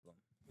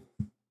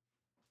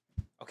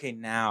Okay,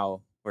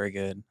 now we're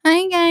good.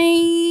 Hi,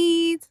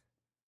 guys.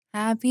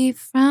 Happy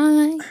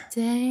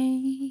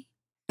Friday.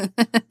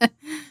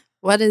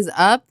 What is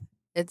up?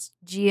 It's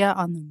Gia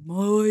on the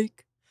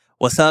mic.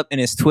 What's up? And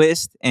it's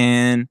Twist,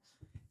 and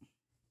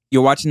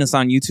you're watching us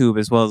on YouTube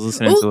as well as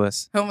listening to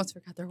us. I almost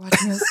forgot they're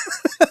watching us.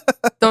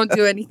 Don't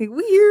do anything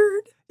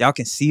weird. Y'all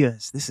can see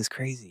us. This is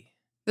crazy.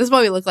 This is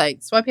what we look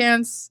like.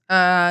 Sweatpants,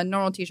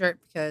 normal t-shirt,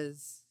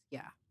 because,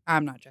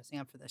 I'm not dressing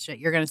up for this shit.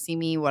 You're going to see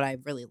me what I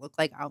really look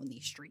like out in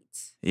these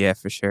streets. Yeah,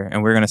 for sure.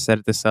 And we're going to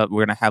set this up.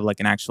 We're going to have like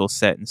an actual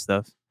set and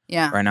stuff.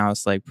 Yeah. Right now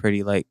it's like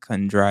pretty like cut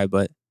and dry,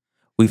 but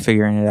we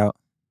figuring it out.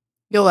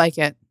 You'll like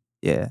it.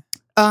 Yeah.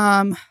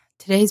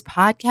 Today's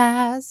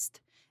podcast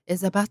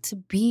is about to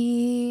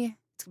be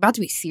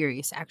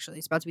serious, actually.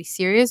 It's about to be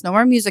serious. No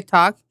more music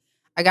talk.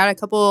 I got a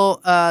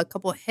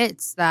couple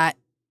hits that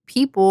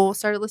people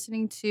started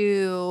listening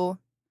to.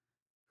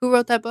 Who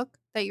wrote that book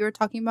that you were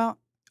talking about?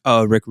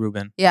 Oh, Rick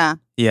Rubin. Yeah.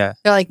 Yeah.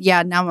 They're like,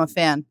 yeah, now I'm a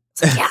fan.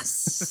 It's like,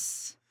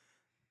 yes.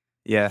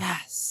 Yeah.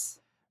 Yes.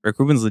 Rick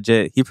Rubin's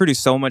legit. He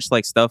produced so much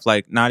like stuff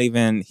like not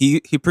even he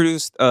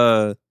produced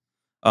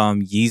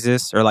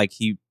Yeezus, or like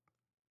he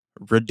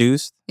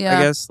reduced, Yeah.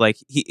 I guess. Like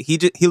he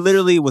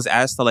literally was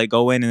asked to like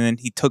go in, and then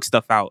he took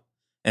stuff out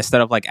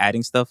instead of like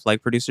adding stuff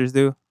like producers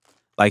do.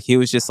 Like he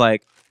was just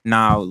like,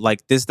 nah,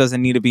 like this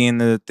doesn't need to be in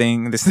the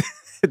thing. This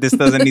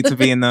doesn't need to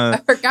be in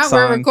the I forgot song.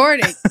 we're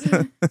recording.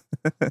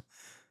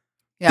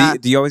 Yeah.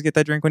 Do you always get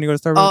that drink when you go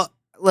to Starbucks? Oh,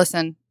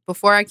 listen,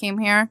 before I came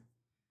here,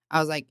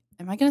 I was like,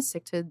 am I going to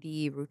stick to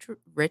the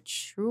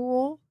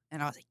ritual?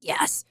 And I was like,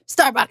 yes,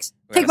 Starbucks,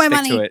 take my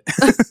money. To it.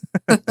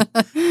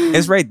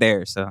 It's right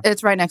there, so.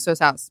 It's right next to his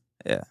house.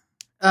 Yeah.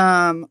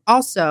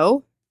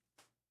 Also,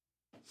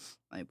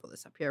 let me pull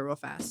this up here real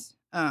fast.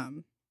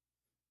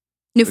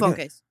 New phone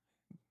case.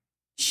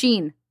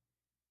 Sheen.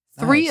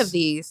 Nice. 3 of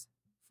these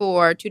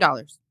for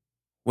 $2.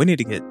 We need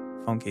to get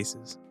phone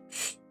cases.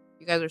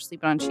 You guys are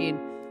sleeping on Sheen.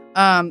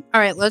 All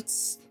right,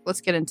 let's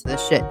get into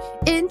this shit.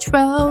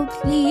 Intro,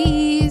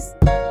 please.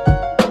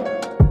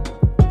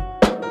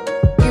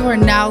 You are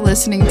now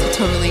listening to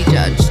Totally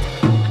Judged.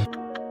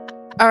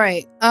 All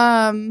right.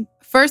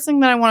 First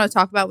thing that I want to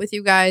talk about with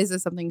you guys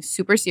is something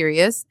super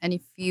serious. And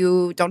if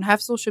you don't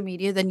have social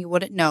media, then you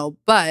wouldn't know.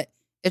 But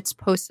it's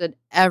posted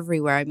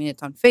everywhere. I mean,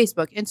 it's on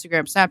Facebook,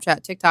 Instagram,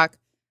 Snapchat, TikTok.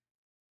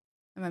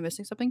 Am I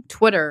missing something?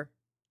 Twitter.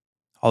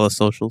 All the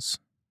socials.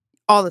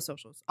 All the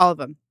socials. All of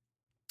them.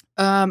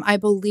 I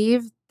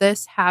believe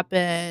this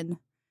happened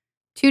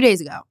 2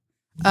 days ago.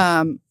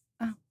 I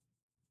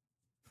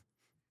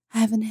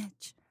have an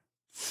itch.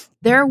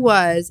 There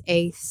was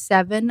a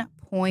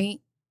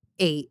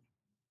 7.8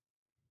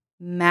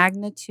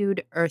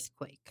 magnitude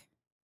earthquake.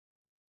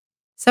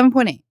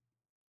 7.8.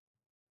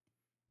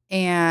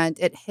 And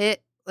it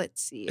hit,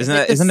 let's see.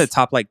 Isn't it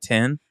top like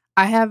 10?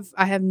 I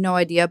have no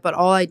idea, but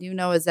all I do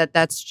know is that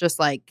that's just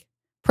like,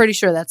 pretty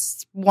sure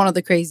that's one of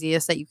the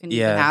craziest that you can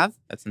even have.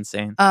 That's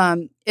insane.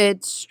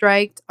 It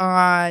struck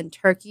on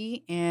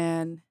Turkey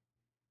and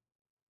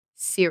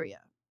Syria.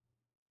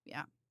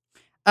 Yeah.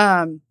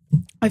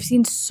 I've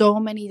seen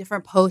so many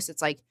different posts.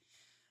 It's like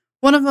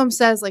one of them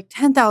says like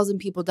 10,000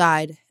 people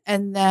died,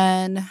 and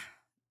then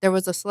there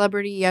was a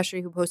celebrity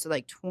yesterday who posted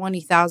like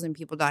 20,000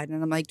 people died.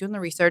 And I'm like doing the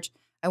research.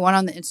 I went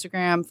on the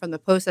Instagram from the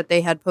post that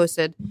they had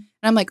posted, and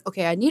I'm like,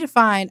 okay, I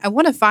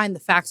want to find the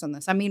facts on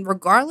this. I mean,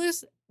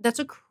 regardless, it's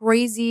a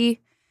crazy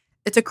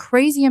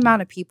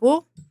amount of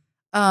people.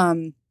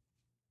 Damn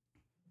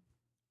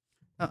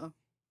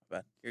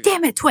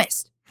it,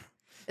 Twist.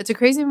 It's a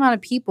crazy amount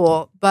of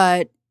people,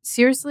 but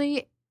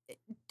seriously,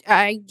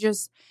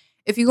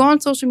 if you go on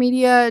social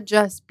media,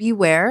 just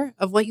beware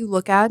of what you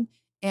look at.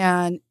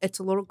 And it's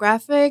a little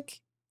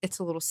graphic. It's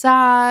a little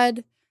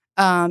sad.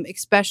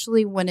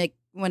 Especially when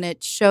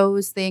it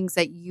shows things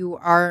that you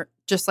are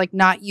just like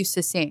not used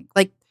to seeing.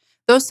 Like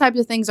those types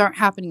of things aren't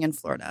happening in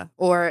Florida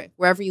or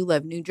wherever you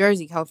live, New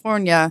Jersey,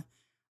 California,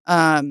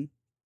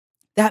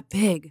 that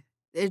big.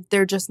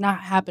 They're just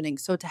not happening.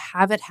 So to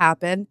have it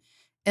happen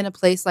in a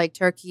place like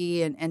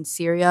Turkey and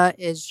Syria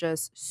is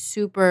just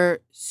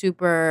super,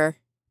 super,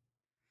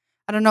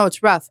 I don't know,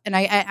 it's rough. And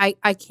I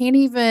can't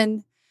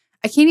even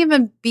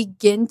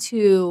begin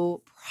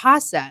to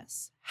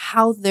process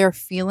how they're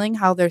feeling,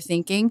 how they're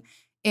thinking.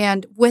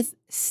 And with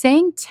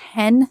saying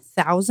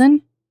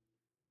 10,000,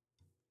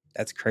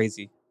 That's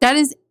crazy. that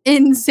is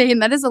insane.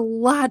 That is a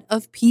lot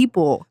of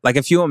people. Like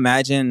if you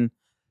imagine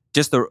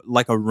just a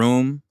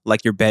room,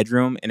 like your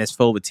bedroom, and it's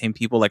filled with 10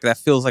 people, like that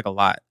feels like a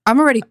lot. I'm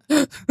already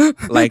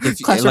Like if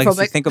you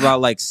claustrophobic. think about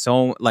like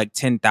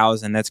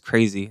 10,000, that's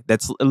crazy.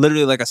 That's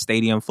literally like a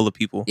stadium full of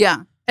people.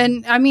 Yeah.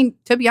 And I mean,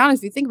 to be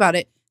honest, if you think about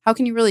it, how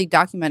can you really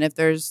document if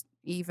there's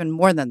even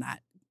more than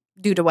that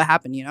due to what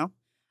happened, you know?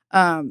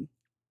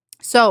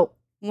 So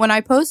when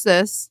I post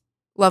this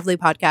lovely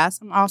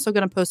podcast, I'm also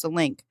going to post a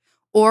link,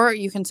 or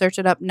you can search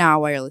it up now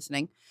while you're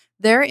listening.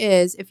 There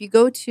is, if you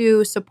go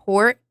to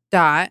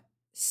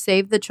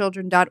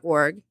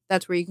support.savethechildren.org,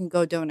 that's where you can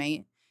go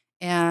donate.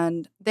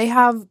 And they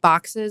have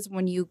boxes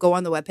when you go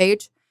on the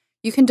webpage.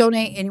 You can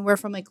donate anywhere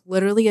from like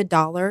literally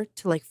 $1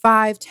 to like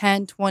 5,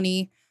 10,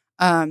 20.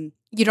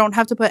 You don't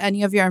have to put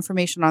any of your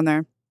information on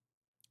there,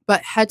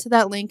 but head to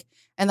that link.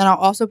 And then I'll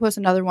also post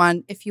another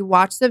one. If you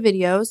watch the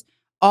videos,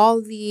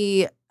 all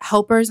the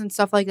helpers and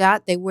stuff like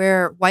that, they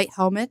wear white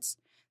helmets.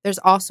 There's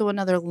also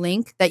another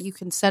link that you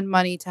can send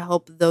money to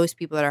help those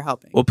people that are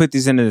helping. We'll put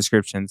these in the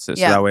description so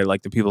that way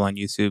like the people on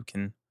YouTube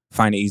can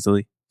find it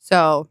easily.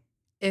 So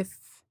if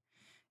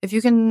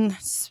you can,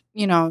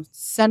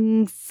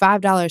 send $5,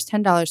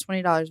 $10,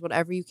 $20,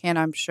 whatever you can,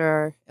 I'm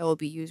sure it will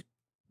be used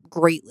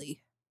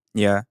greatly.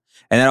 Yeah.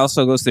 And that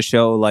also goes to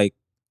show like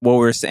what we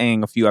were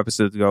saying a few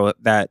episodes ago,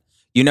 that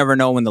you never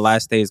know when the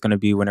last day is going to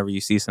be whenever you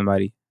see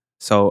somebody.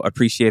 So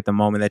appreciate the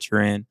moment that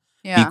you're in.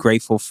 Yeah. Be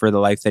grateful for the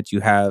life that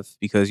you have,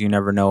 because you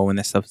never know when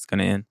this stuff is going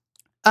to end.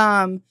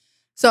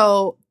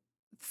 So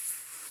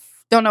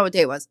don't know what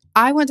day it was.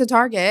 I went to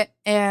Target,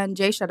 and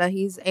Jay Shutta,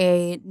 he's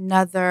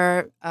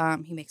another,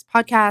 he makes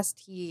podcasts.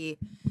 He's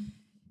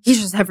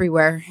just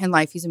everywhere in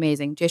life. He's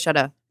amazing. Jay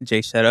Shutta.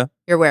 Jay Shutta.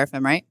 You're aware of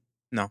him, right?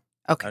 No.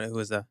 Okay. Who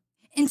was that?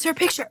 Insert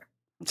picture.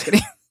 I'm just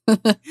kidding.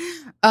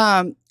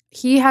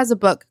 He has a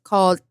book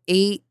called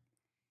Eight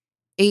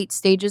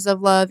Stages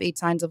of Love, 8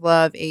 Signs of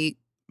Love, 8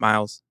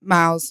 Miles.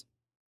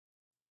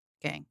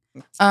 Gang.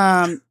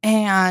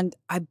 And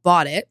I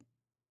bought it.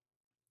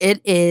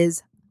 It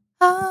is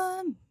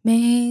Amazing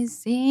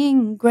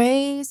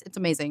Grace. It's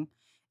amazing.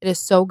 It is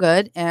so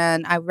good,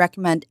 and I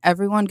recommend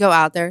everyone go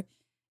out there.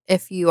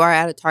 If you are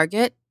at a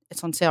Target,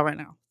 it's on sale right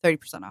now,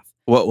 30% off.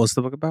 What's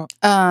the book about?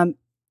 So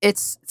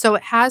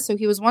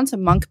he was once a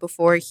monk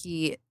before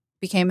he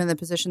became in the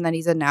position that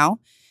he's in now,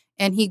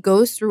 and he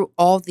goes through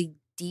all the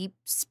deep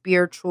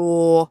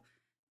spiritual,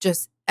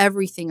 just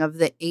everything of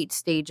the 8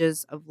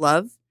 stages of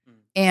love.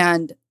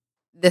 And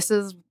this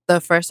is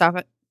the first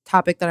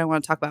topic that I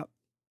want to talk about.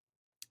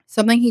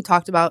 Something he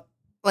talked about,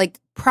 like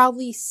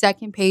probably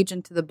second page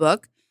into the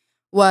book,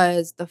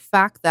 was the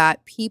fact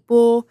that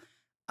people,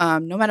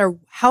 no matter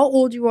how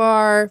old you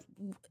are,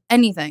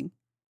 anything,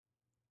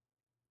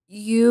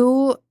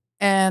 you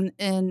and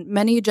in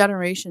many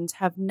generations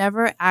have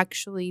never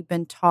actually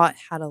been taught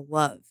how to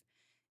love.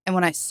 And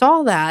when I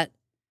saw that,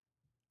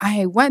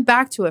 I went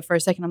back to it for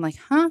a second. I'm like,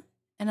 huh?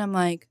 And I'm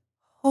like,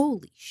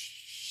 holy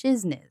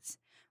shizness.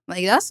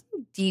 Like, that's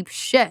some deep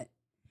shit.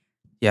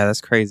 Yeah,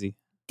 that's crazy.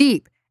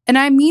 Deep. And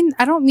I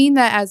don't mean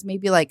that as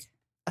maybe like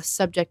a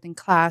subject in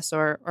class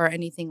or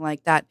anything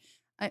like that.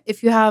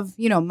 If you have,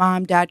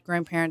 mom, dad,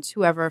 grandparents,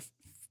 whoever,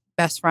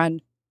 best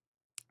friend,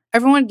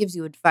 everyone gives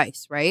you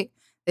advice, right?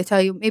 They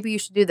tell you, maybe you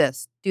should do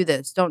this,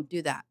 don't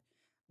do that.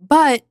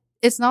 But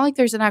it's not like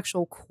there's an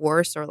actual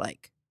course or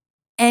like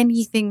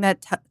anything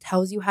that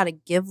tells you how to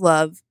give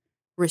love,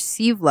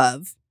 receive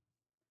love,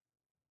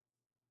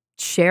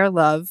 share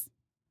love.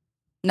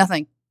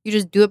 Nothing. You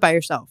just do it by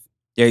yourself.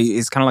 Yeah,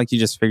 it's kind of like you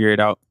just figure it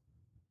out.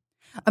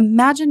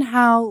 Imagine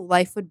how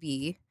life would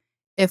be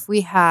if we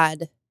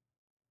had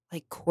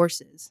like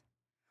courses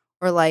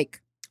or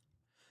like.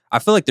 I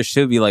feel like there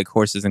should be like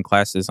courses and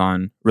classes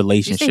on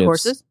relationships. Did you say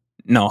horses?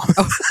 No.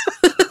 Oh.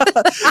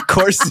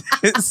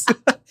 Courses,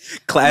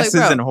 classes,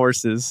 like, and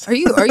horses. Are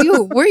you?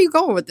 Where are you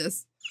going with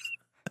this?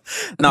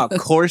 No,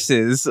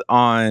 courses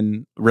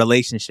on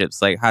relationships,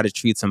 like how to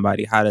treat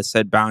somebody, how to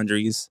set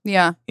boundaries.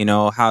 Yeah.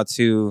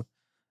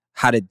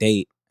 How to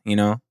date.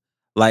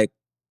 Like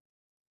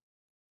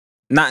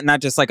not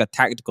just like a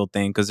tactical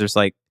thing, because there's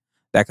like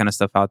that kind of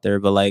stuff out there,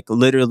 but like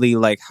literally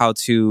like how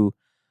to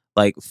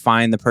like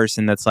find the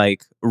person that's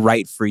like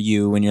right for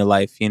you in your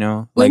life,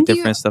 like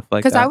different stuff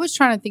like that. Because I was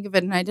trying to think of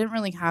it and I didn't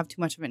really have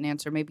too much of an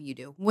answer. Maybe you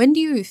do. When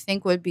do you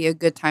think would be a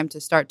good time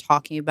to start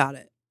talking about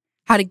it?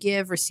 How to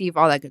give, receive,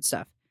 all that good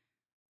stuff.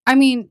 I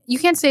mean, you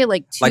can't say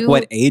like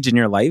what age in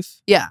your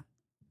life? Yeah.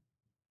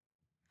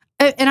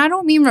 And I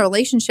don't mean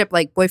relationship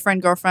like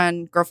boyfriend,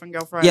 girlfriend. Yeah,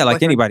 boyfriend.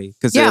 like anybody.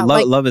 Because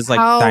love is like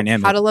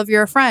dynamic. How to love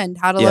your friend,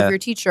 how to love your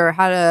teacher,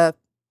 how to,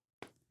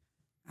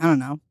 I don't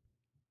know,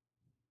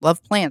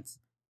 love plants.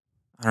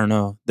 I don't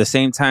know. The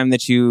same time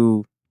that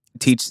you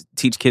teach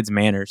kids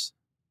manners.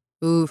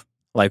 Ooh.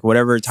 Like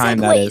whatever time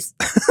that is.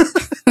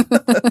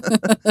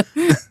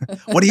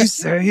 What do you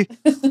say?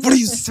 What do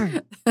you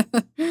say?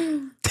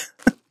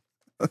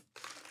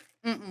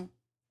 All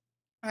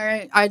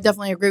right. I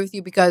definitely agree with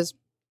you, because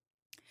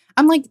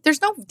I'm like,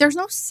 there's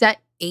no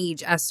set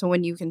age as to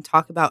when you can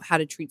talk about how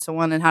to treat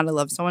someone and how to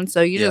love someone.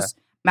 So you just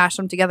mash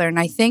them together. And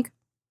I think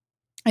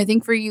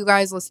for you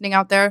guys listening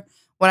out there,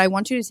 what I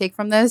want you to take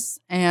from this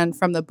and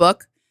from the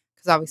book,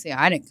 because obviously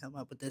I didn't come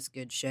up with this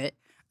good shit,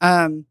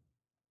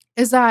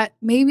 is that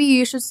maybe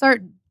you should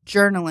start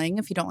journaling.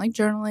 If you don't like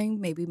journaling,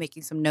 maybe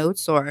making some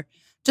notes, or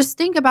just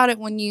think about it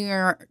when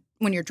you're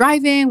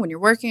driving, when you're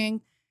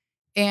working,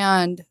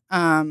 and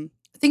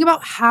think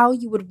about how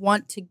you would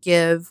want to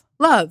give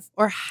love,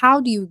 or how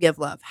do you give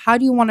love? How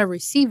do you want to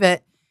receive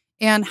it?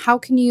 And how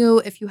can you,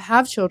 if you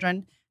have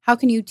children, how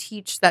can you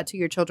teach that to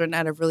your children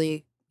at a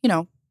really,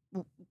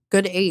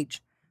 good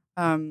age?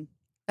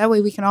 That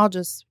way we can all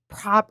just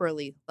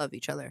properly love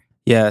each other.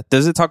 Yeah.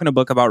 Does it talk in a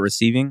book about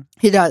receiving?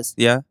 He does.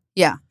 Yeah?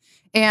 Yeah.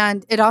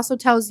 And it also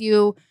tells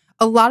you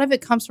a lot of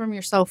it comes from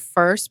yourself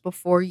first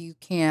before you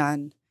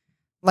can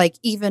like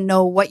even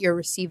know what you're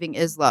receiving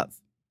is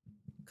love.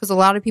 Because a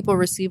lot of people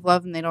receive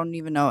love and they don't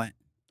even know it.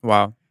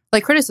 Wow.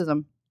 Like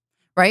criticism,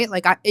 right?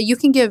 Like you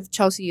can give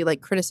Chelsea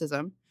like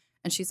criticism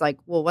and she's like,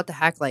 well, what the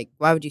heck? Like,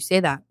 why would you say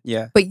that?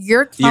 Yeah. But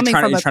you're coming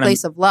from a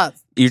place of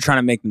love. You're trying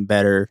to make them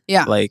better.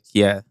 Yeah. Like,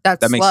 yeah. That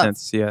makes love.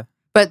 sense. Yeah.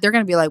 But they're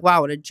going to be like,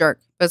 wow, what a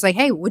jerk. But it's like,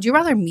 hey, would you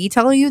rather me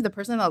tell you the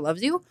person that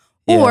loves you?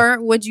 Or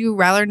would you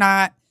rather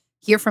not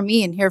hear from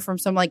me and hear from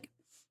some like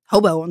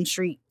hobo on the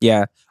street?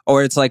 Yeah.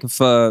 Or it's like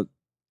if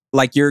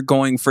like you're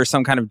going for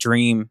some kind of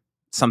dream,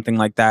 something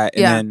like that.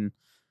 And then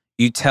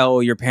you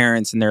tell your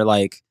parents and they're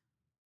like,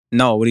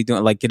 no, what are you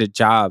doing? Like, get a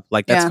job.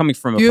 Like, that's coming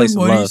from a place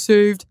of love.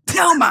 Saved.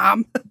 No,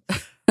 mom.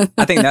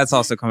 I think that's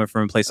also coming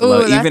from a place of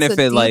love. Even if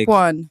it like,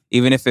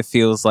 even if it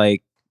feels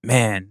like,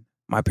 man,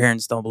 my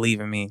parents don't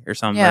believe in me or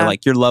something. Or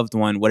like your loved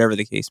one, whatever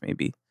the case may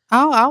be.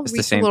 I'll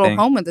reach a little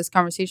home with this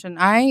conversation.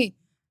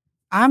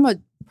 I'm a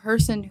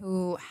person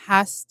who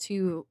has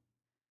to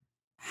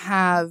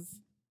have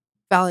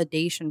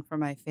validation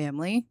from my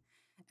family.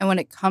 And when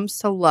it comes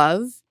to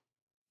love,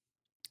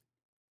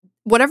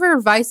 whatever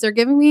advice they're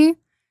giving me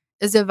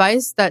is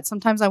advice that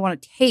sometimes I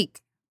want to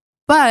take.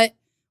 But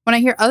when I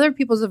hear other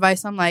people's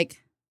advice, I'm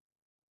like,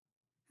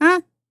 huh?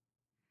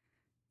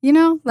 You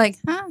know, like,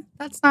 huh?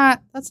 That's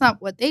not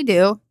what they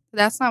do.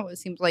 That's not what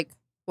seems like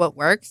what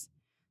works.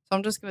 So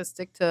I'm just going to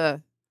stick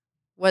to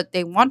what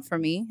they want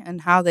from me and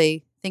how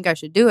they think I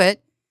should do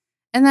it.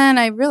 And then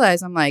I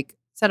realize I'm like,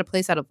 is that a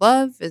place out of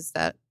love? Is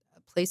that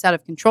a place out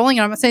of controlling?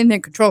 And I'm not saying they're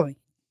controlling.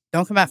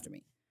 Don't come after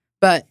me.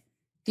 But,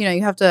 you know,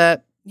 you have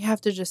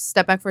to just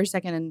step back for a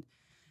second, and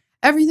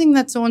everything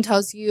that someone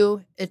tells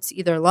you, it's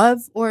either love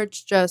or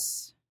it's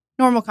just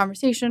normal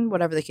conversation,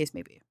 whatever the case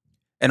may be.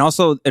 And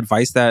also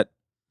advice that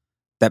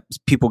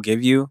people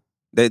give you,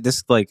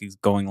 this like is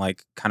going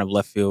like kind of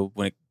left field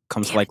when it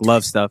comes to like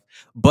love stuff.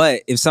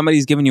 But if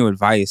somebody's giving you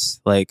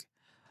advice, like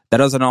that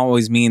doesn't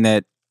always mean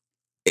that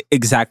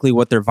exactly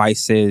what their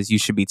advice is, you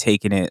should be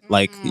taking it.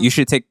 Like you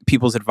should take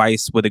people's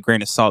advice with a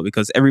grain of salt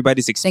because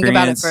everybody's experience, think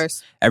about it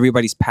first.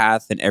 Everybody's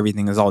path and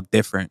everything is all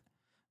different.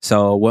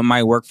 So what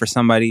might work for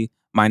somebody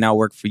might not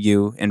work for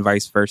you and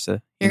vice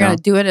versa. You're going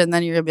to do it and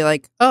then you're going to be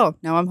like, oh,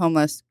 now I'm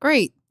homeless.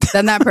 Great.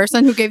 Then that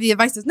person who gave you the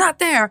advice is not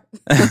there.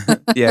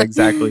 Yeah,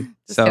 exactly.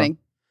 Just kidding.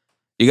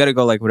 You got to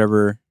go like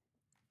whatever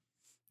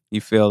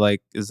you feel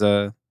like is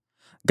a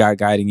God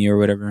guiding you or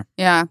whatever.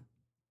 Yeah.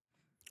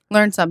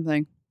 Learn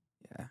something.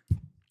 Yeah.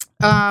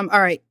 All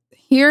right.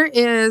 Here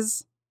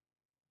is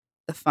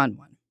the fun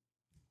one.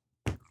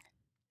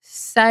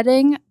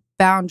 Setting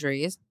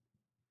boundaries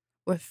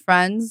with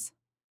friends,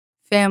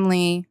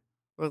 family,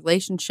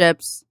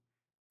 relationships,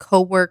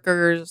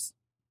 coworkers,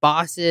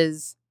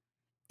 bosses,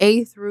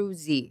 A through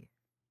Z.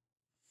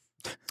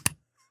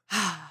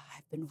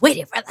 I've been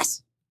waiting for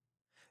this.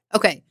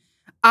 Okay.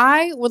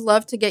 I would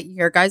love to get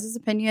your guys'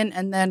 opinion,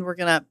 and then we're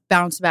going to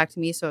bounce back to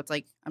me. So it's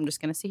like, I'm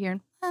just going to sit here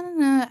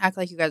and act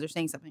like you guys are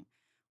saying something.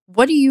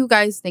 What do you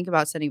guys think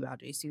about setting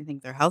boundaries? Do you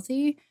think they're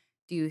healthy?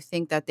 Do you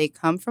think that they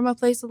come from a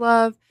place of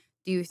love?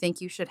 Do you think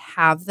you should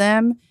have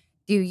them?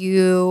 Are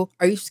you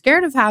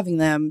scared of having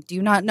them? Do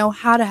you not know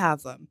how to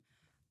have them?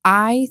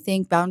 I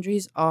think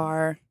boundaries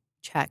are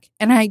check.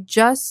 And I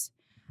just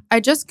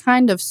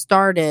kind of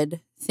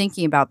started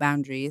thinking about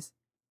boundaries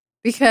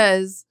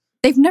because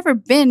they've never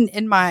been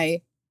in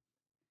my,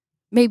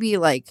 maybe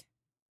like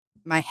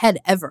my head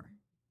ever.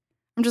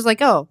 I'm just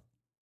like, oh,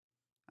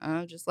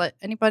 I'll just let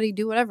anybody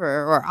do whatever,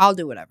 or I'll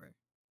do whatever,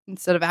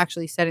 instead of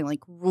actually setting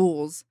like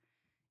rules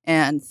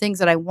and things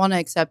that I want to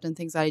accept and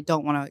things that I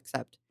don't want to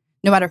accept,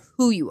 no matter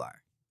who you are.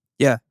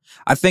 Yeah.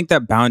 I think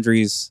that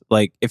boundaries,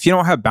 like if you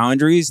don't have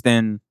boundaries,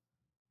 then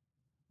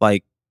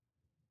like,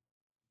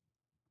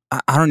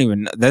 I don't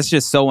even, that's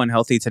just so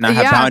unhealthy to not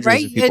have boundaries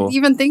right? with people.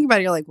 Even think about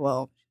it, you're like,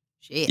 well,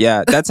 shit.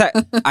 Yeah,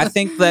 I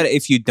think that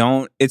if you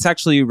don't, it's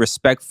actually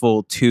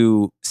respectful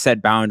to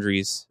set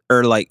boundaries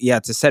or like,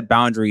 to set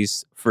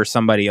boundaries for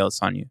somebody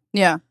else on you.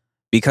 Yeah.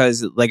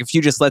 Because like if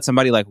you just let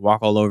somebody like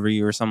walk all over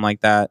you or something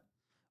like that,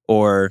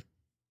 or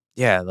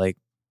like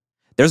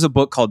there's a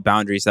book called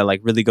Boundaries that like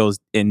really goes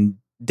in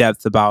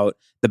depth about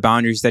the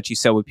boundaries that you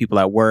set with people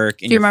at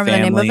work and Do you your remember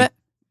family. the name of it?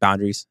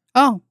 Boundaries.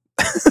 Oh.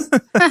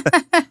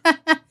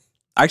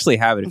 I actually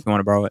have it if you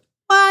want to borrow it.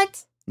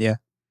 What? Yeah.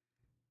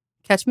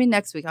 Catch me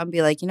next week. I'll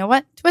be like, you know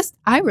what, Twist?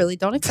 I really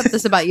don't accept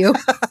this about you.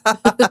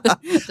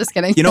 Just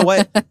kidding. You know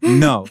what?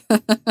 No.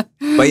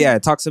 But yeah,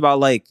 it talks about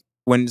like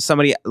when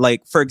somebody,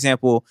 like, for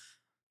example,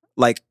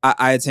 like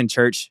I attend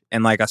church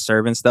and like I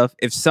serve and stuff.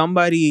 If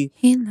somebody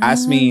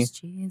asks me,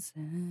 Jesus.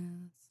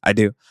 I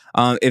do.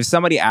 If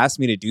somebody asks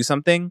me to do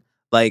something,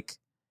 like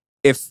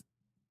if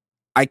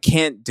I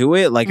can't do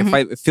it, like if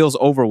it feels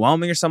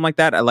overwhelming or something like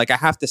that, I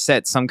have to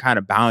set some kind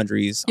of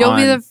boundaries.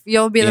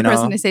 You'll be the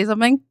person to say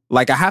something.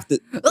 Like I have to,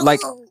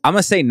 like I'm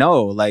gonna say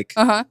no. Like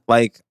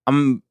like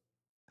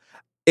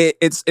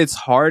it's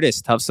hard.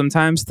 It's tough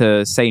sometimes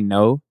to say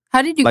no.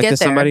 How did you like get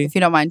there? Somebody? If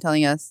you don't mind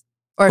telling us,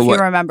 or if you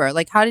remember,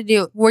 like how did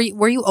you? Were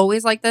you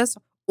always like this,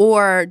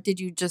 Or did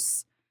you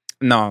just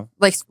No.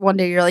 like one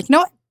day you're like, you know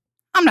what?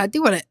 I'm not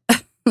doing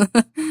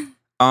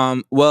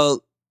it.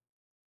 Well,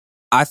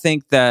 I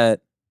think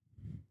that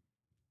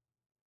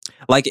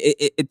like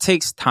it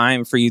takes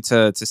time for you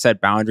to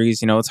set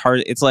boundaries. You know, it's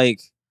hard. It's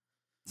like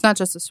It's not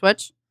just a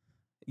switch.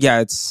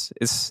 yeah,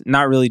 it's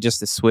not really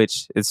just a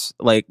switch. It's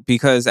like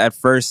because at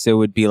first it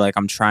would be like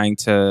I'm trying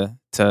to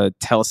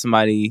tell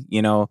somebody,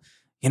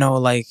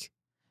 like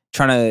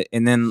trying to,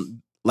 and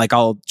then like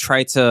I'll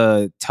try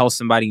to tell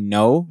somebody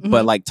no,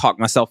 but like talk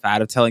myself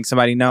out of telling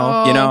somebody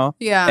no,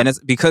 Yeah. and it's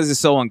because it's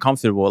so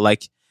uncomfortable.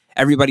 Like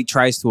everybody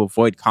tries to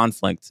avoid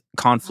conflict.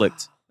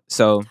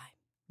 So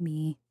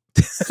Me.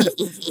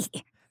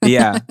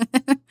 yeah,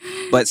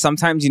 but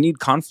sometimes you need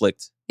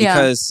conflict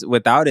because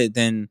without it,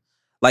 then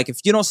like if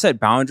you don't set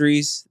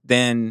boundaries,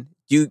 then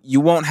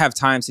you won't have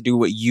time to do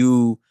what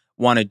you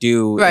want to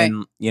do, right.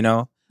 and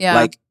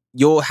like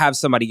you'll have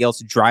somebody else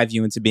drive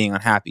you into being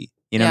unhappy.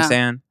 You know what I'm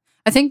saying?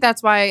 I think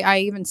that's why I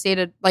even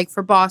stated, like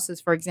for bosses,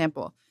 for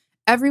example,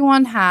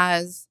 everyone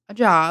has a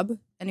job,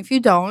 and if you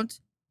don't,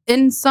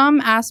 in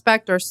some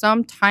aspect or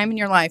some time in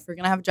your life, you're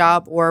gonna have a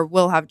job or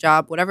will have a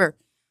job, whatever.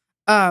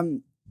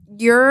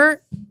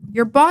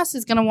 Your boss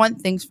is gonna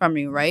want things from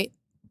you, right?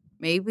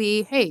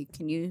 Maybe, hey,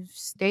 can you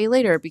stay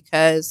later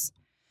because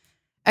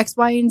X,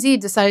 Y, and Z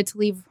decided to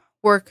leave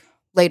work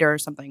later or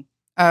something,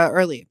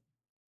 early.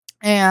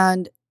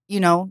 And,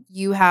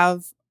 you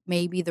have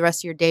maybe the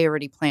rest of your day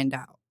already planned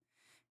out.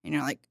 And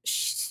you're like,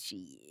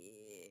 shit.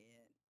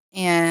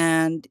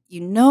 And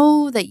you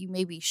know that you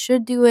maybe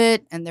should do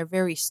it, and they're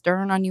very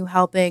stern on you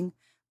helping.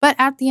 But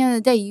at the end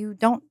of the day,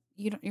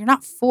 you're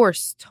not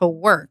forced to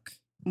work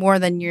more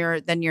than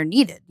you're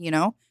needed,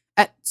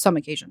 at some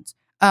occasions.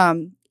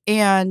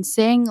 And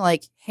saying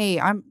like,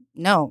 hey,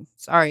 no,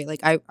 sorry. Like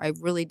I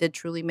really did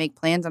truly make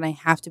plans, and I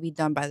have to be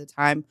done by the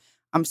time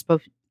I'm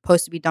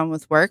supposed to be done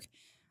with work.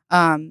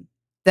 I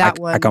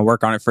can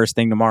work on it first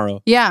thing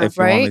tomorrow. Yeah, if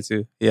you want me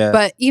to. Yeah.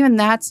 But even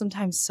that's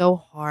sometimes so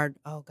hard.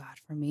 Oh God,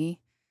 for me.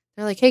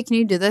 They're like, hey, can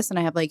you do this? And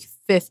I have like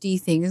 50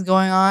 things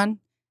going on.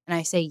 And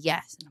I say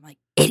yes. And I'm like,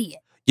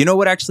 idiot. You know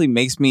what actually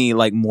makes me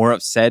like more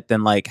upset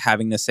than like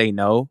having to say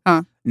no?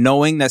 Huh?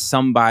 Knowing that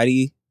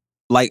somebody,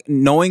 like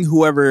knowing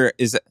whoever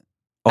is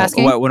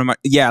asking? What am I?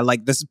 Yeah,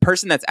 like this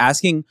person that's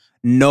asking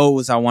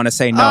knows I want to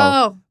say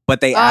no, but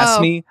they ask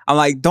me. I'm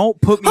like,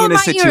 don't put me in a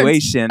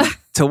situation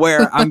to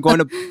where I'm going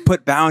to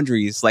put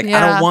boundaries. Like I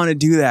don't want to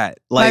do that.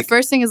 Like my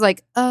first thing is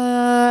like,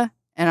 and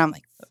I'm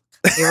like,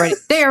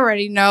 they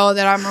already know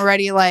that I'm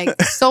already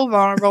like so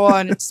vulnerable,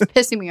 and it's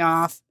pissing me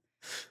off.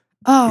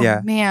 Oh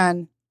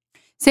man.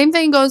 Same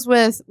thing goes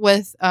with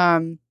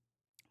well,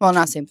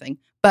 not same thing,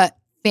 but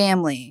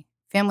family.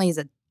 Family is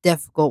a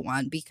difficult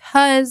one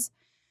because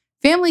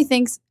family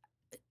thinks,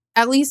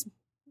 at least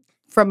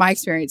from my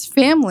experience,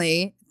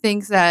 family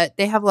thinks that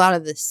they have a lot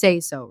of the say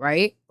so,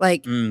 right?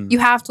 Like you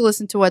have to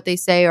listen to what they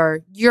say,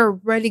 or you're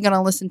already going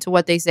to listen to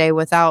what they say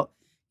without,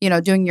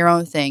 doing your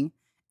own thing.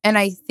 And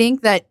I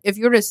think that if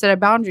you were to set a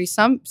boundary,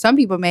 some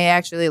people may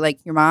actually,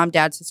 like your mom,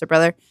 dad, sister,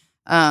 brother,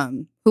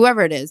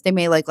 whoever it is, they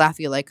may like laugh at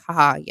you like,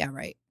 haha, yeah,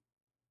 right.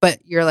 But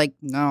you're like,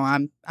 no,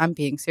 I'm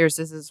being serious.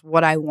 This is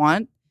what I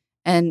want.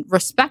 And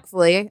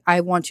respectfully,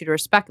 I want you to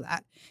respect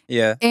that.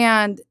 Yeah.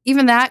 And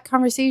even that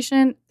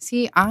conversation,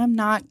 see, I'm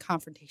not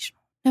confrontational.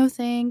 No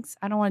thanks.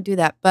 I don't want to do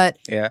that. But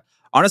yeah,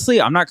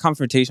 honestly, I'm not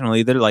confrontational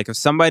either. Like if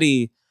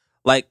somebody,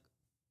 like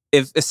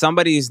if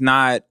somebody's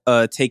not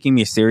taking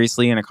me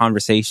seriously in a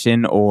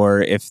conversation,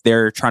 or if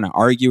they're trying to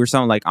argue or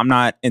something, like I'm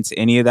not into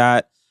any of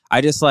that.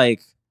 I just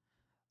like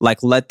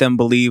let them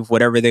believe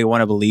whatever they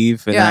want to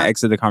believe, and then I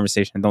exit the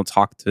conversation. Don't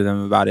talk to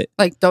them about it.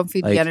 Like don't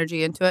feed the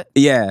energy into it.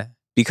 Yeah,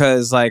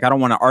 because like I don't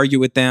want to argue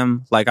with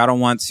them. Like I don't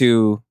want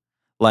to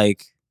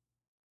like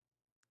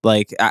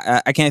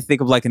I can't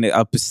think of like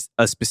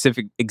a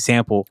specific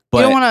example. But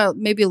you don't want to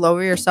maybe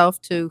lower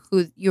yourself to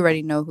who you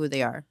already know who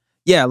they are.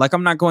 Yeah, like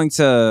I'm not going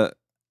to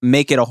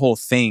make it a whole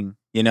thing,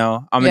 I'm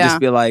gonna just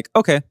be like,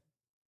 okay,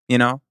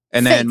 and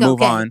then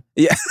move on.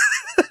 Yeah.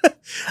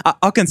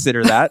 I'll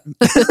consider that.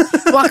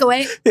 Walk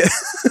away.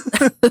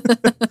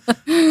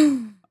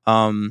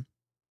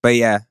 But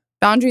yeah.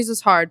 Boundaries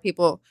is hard,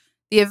 people.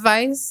 The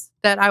advice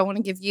that I want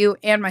to give you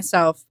and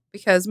myself,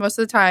 because most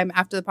of the time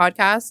after the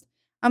podcast,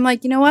 I'm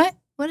like, you know what?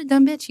 What a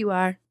dumb bitch you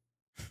are.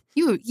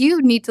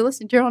 You need to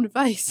listen to your own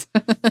advice.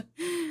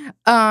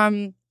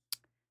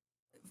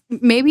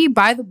 Maybe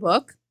buy the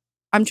book.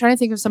 I'm trying to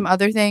think of some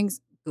other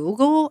things.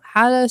 Google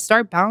how to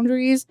start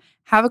boundaries.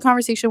 Have a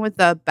conversation with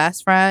a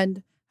best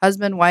friend,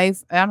 husband,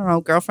 wife, I don't know,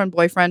 girlfriend,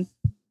 boyfriend.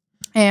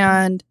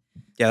 And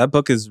yeah, that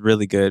book is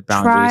really good.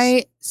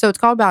 Boundaries. So it's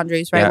called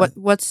Boundaries, right? Yeah.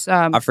 Who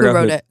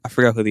wrote it? I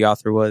forgot who the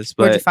author was,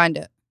 but where'd you find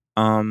it?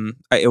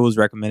 It was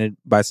recommended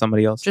by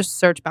somebody else. Just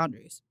search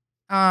Boundaries.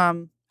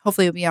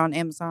 Hopefully it'll be on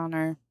Amazon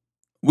or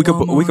we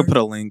could put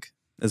a link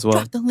as well.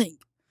 Drop the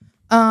link.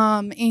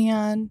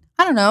 And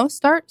I don't know,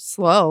 start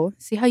slow,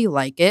 see how you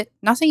like it.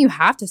 Not saying you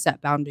have to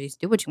set boundaries.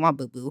 Do what you want,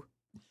 boo-boo.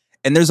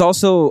 And there's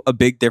also a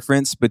big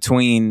difference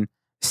between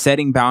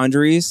setting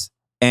boundaries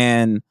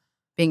and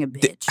being a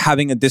bitch,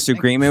 having a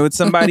disagreement with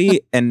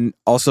somebody, and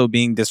also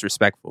being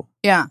disrespectful.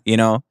 Yeah. You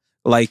know,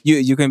 like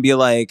you can be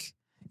like,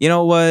 you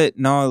know what?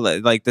 No,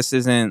 like this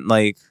isn't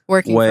like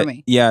working for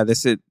me. Yeah,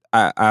 this is.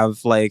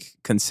 I've like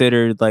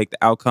considered like the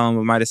outcome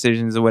of my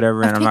decisions or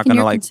whatever, and I'm not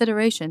gonna like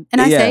consideration.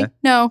 And I say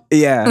no.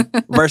 Yeah.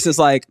 Versus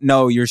like,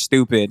 no, you're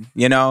stupid.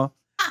 You know,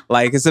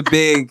 like it's a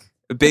big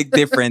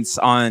difference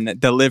on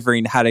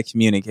delivering how to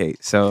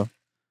communicate. So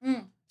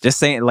just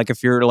saying, like,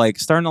 if you're like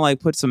starting to like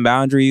put some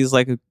boundaries,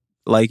 like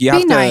you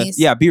have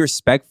to, be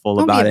respectful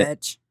about it.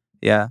 Bitch.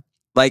 Yeah.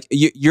 Like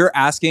you're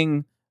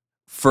asking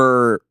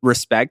for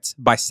respect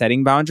by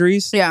setting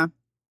boundaries. Yeah.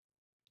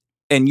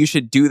 And you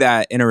should do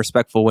that in a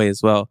respectful way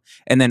as well.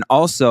 And then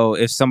also,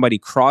 if somebody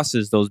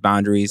crosses those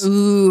boundaries,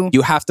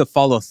 you have to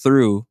follow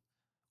through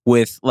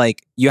with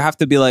like, you have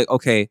to be like,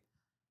 okay,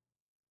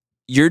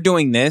 you're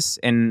doing this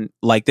and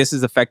like this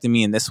is affecting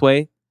me in this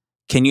way.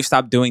 Can you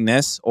stop doing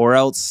this, or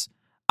else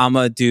I'm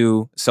gonna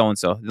do so and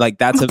so. Like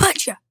that's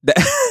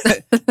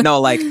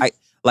no,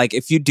 like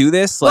if you do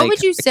this, like what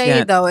would you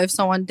say though if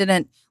someone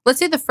didn't? Let's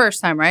say the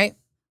first time, right?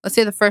 Let's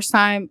say the first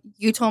time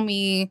you told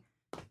me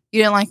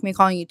you didn't like me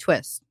calling you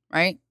Twist.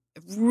 Right?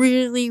 It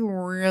really,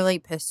 really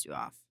pissed you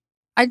off.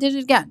 I did it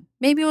again.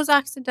 Maybe it was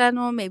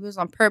accidental. Maybe it was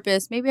on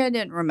purpose. Maybe I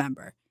didn't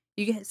remember.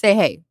 You can say,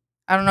 hey,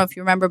 I don't know if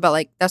you remember, but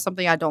like that's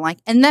something I don't like.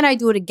 And then I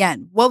do it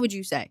again. What would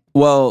you say?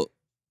 Well,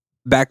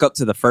 back up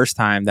to the first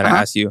time that I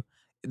asked you.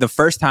 The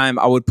first time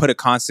I would put a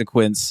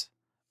consequence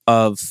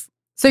of.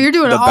 So you're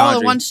doing it all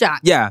in one shot.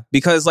 Yeah,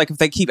 because like if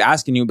they keep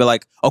asking you, be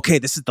like, okay,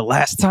 this is the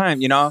last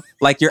time, you know?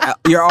 Like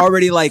you're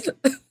already like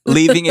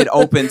leaving it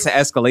open to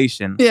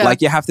escalation. Yeah.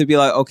 Like you have to be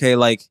like, okay,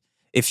 like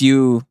if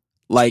you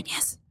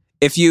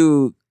if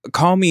you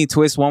call me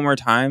Twist one more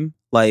time,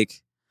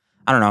 like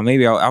I don't know,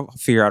 maybe I'll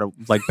figure out a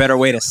like better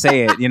way to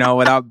say it, you know,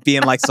 without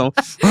being like so.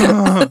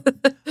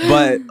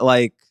 But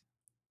like,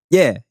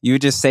 yeah, you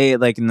would just say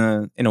it like in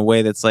a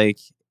way that's like.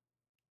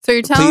 So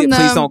you're telling them,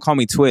 please don't call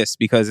me Twist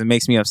because it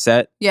makes me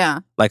upset. Yeah.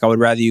 Like I would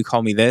rather you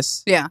call me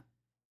this. Yeah.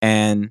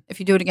 And if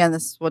you do it again,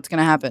 this is what's going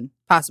to happen.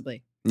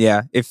 Possibly.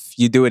 Yeah. If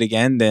you do it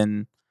again,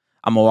 then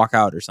I'm gonna walk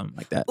out or something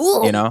like that.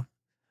 Ooh. You know,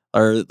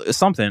 or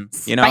something.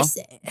 You know.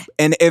 Spicy.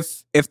 And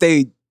if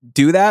they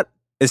do that,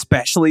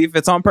 especially if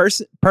it's on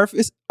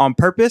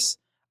purpose,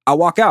 I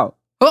walk out.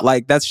 Oh.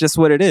 Like that's just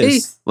what it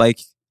is. Jeez.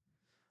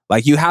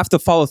 Like you have to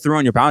follow through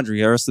on your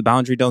boundary, or else the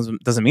boundary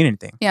doesn't mean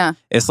anything. Yeah.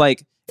 It's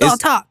like all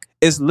talk.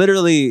 It's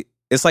literally,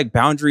 it's like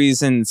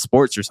boundaries in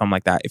sports or something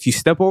like that. If you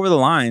step over the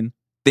line,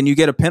 then you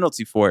get a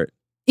penalty for it.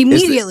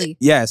 Immediately.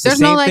 It's the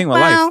same thing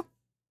with life.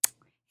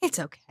 It's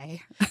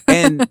okay.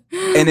 and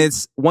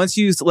it's, once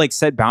you like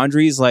set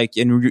boundaries, like,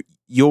 and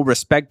you'll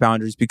respect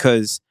boundaries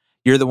because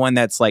you're the one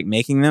that's like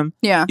making them.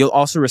 Yeah. You'll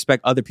also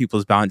respect other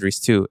people's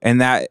boundaries too.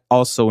 And that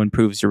also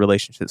improves your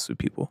relationships with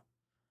people.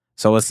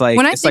 So it's like,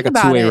 it's like a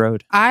two-way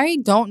road. I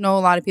don't know a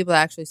lot of people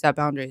that actually set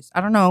boundaries.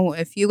 I don't know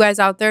if you guys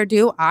out there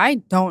do. I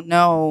don't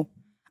know.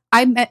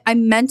 I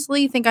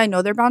mentally think I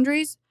know their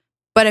boundaries,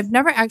 but I've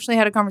never actually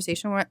had a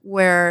conversation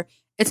where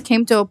it's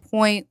came to a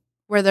point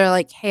where they're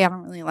like, hey, I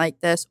don't really like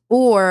this.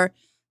 Or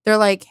they're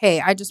like,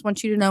 hey, I just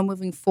want you to know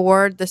moving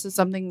forward, this is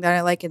something that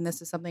I like and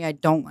this is something I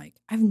don't like.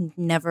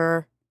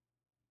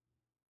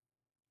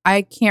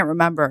 I can't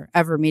remember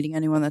ever meeting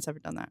anyone that's ever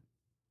done that.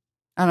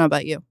 I don't know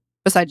about you.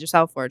 Besides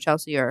yourself or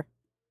Chelsea or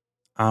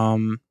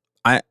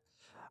I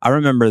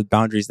remember the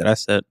boundaries that I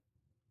set.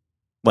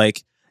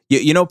 Like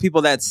you know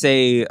people that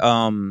say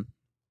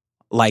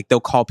like they'll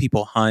call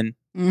people hun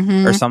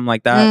or something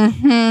like that.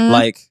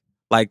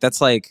 Like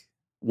that's like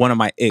one of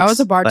my icks. I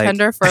was a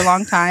bartender for a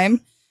long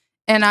time,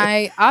 and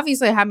I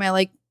obviously had my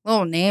like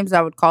little names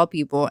I would call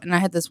people, and I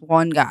had this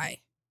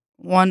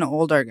one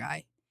older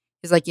guy.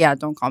 He's like, yeah,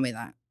 don't call me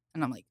that.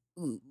 And I'm like,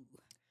 ooh,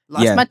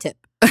 lost my tip.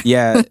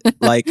 Yeah,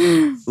 like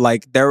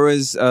there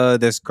was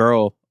this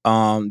girl.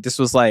 This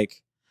was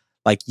like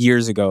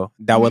years ago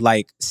that would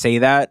like say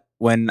that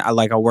when I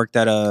worked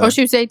at a. Oh,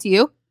 she would say it to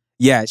you?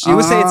 Yeah, she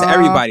would say it to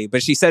everybody,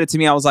 but she said it to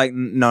me. I was like,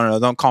 no,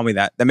 don't call me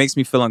that. That makes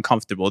me feel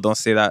uncomfortable. Don't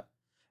say that.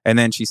 And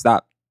then she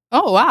stopped.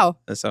 Oh wow!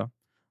 So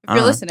if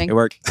you're listening, it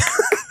worked.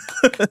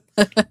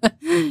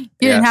 You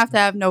didn't have to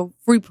have no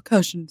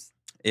repercussions.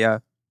 Yeah.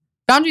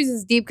 Boundaries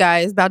is deep,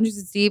 guys. Boundaries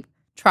is deep.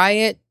 Try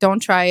it. Don't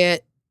try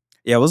it.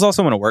 Yeah, it was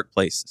also in a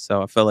workplace,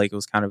 so I felt like it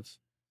was kind of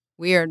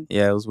weird.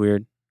 Yeah, it was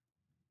weird.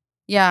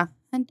 Yeah,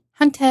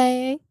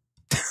 Hunte,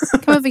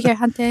 come over here,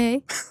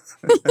 Hunte.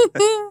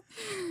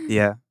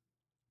 Yeah.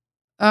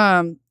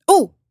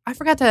 Oh, I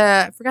forgot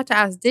to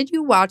ask. Did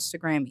you watch the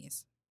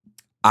Grammys?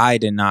 I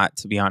did not,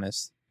 to be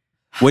honest.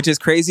 Which is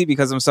crazy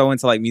because I'm so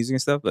into like music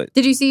and stuff. But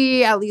did you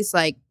see at least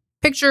like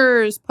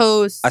pictures,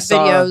 posts,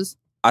 videos?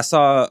 I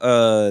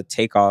saw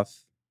Takeoff.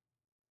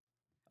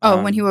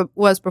 Oh, when he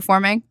was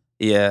performing.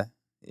 Yeah.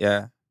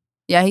 Yeah,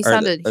 he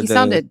sounded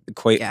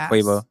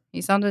Quavo.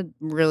 He sounded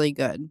really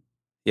good.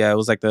 Yeah, it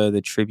was like the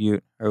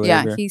tribute or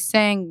whatever. Yeah, he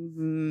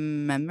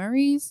sang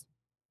Memories.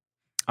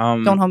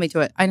 Don't hold me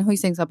to it. I know he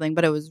sang something,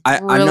 but it was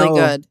really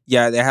good.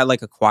 Yeah, they had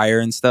like a choir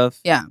and stuff.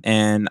 Yeah.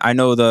 And I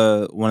know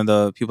one of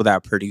the people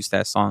that produced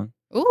that song.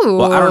 Ooh.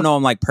 Well, I don't know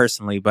him like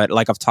personally, but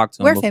like I've talked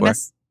to him We're before.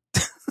 famous.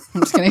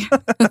 I'm just kidding.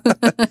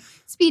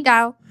 Speed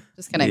dial.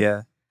 Just kidding.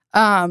 Yeah.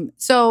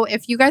 So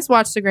if you guys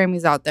watch the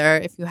Grammys out there,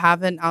 if you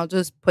haven't, I'll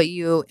just put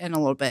you in a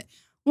little bit.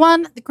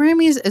 One, the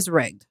Grammys is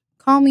rigged.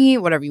 Call me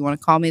whatever you want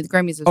to call me. The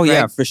Grammys is rigged.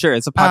 Yeah, for sure.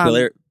 It's a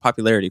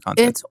popularity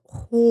contest. It's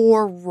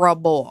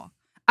horrible.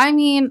 I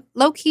mean,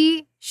 low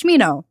key,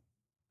 Shmino.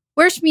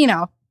 Where's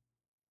Shmino?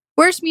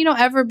 Where's Shmino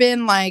ever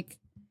been like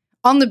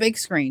on the big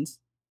screens?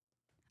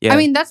 Yeah. I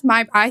mean,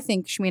 I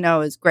think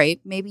Shmino is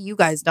great. Maybe you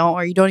guys don't,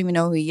 or you don't even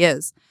know who he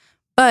is.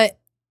 But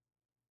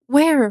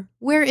where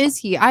is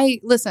he?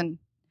 Listen,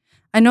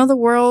 I know the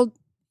world,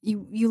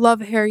 you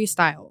love Harry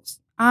Styles.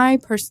 I'm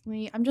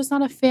just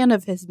not a fan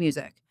of his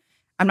music.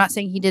 I'm not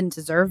saying he didn't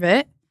deserve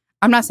it.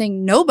 I'm not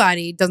saying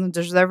nobody doesn't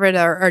deserve it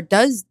or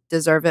does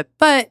deserve it,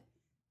 but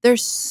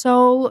there's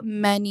so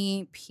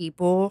many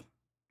people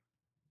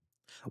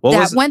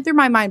that went through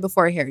my mind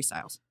before Harry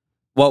Styles.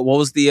 What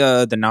was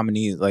the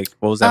nominee? Like,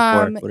 what was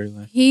that for?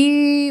 What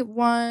he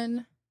won.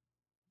 Do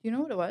you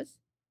know what it was?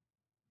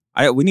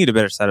 We need a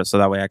better setup so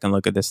that way I can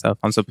look at this stuff.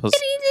 It's supposed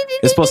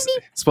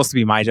to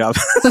be my job.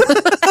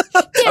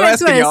 I'm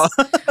asking y'all.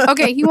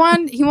 Okay, he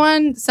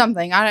won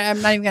something.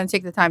 I'm not even gonna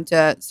take the time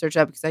to search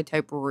up because I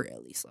type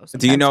really slow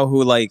sometimes. Do you know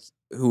who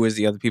was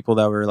the other people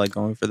that were like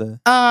going for the?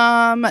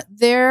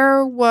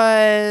 There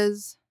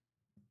was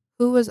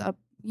who was up.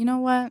 You know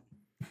what?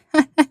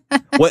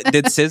 What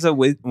did SZA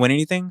win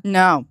anything?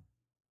 No.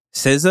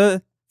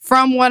 SZA?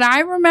 From what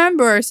I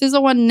remember,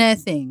 SZA won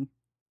nothing.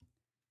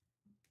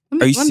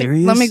 Are you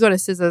serious? Let me go to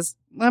SZA's.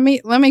 Let me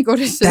go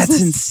to SZA's.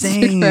 That's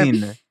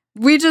insane.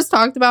 We just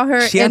talked about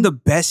her. She had the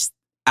best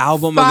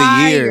album of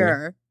the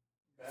year.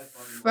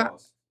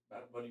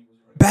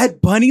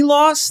 Bad Bunny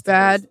lost?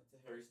 Bad.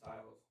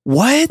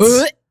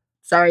 What?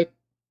 Sorry.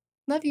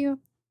 Love you.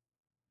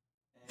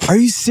 Are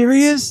you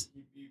serious?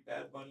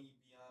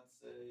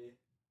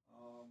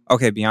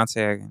 Okay,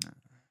 Beyonce.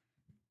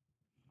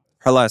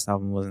 Her last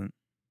album wasn't.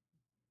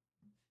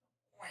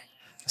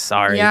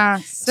 Sorry. Yeah.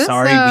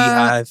 Sorry,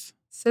 Beehive.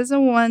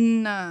 SZA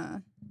won.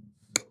 ABBA,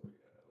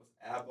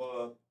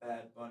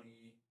 Bad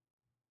Bunny,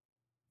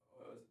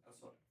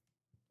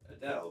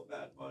 Adele,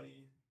 Bad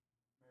Bunny,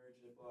 Mary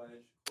J.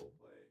 Blige,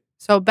 Coldplay.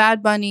 So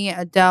Bad Bunny,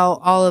 Adele,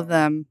 all of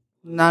them.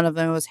 None of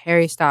them was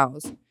Harry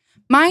Styles.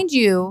 Mind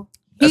you,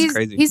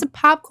 he's a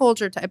pop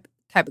culture type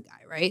of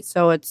guy, right?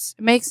 So it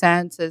makes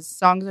sense. His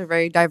songs are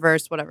very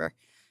diverse, whatever.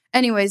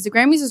 Anyways, the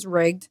Grammys is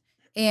rigged.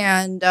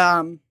 And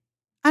I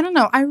don't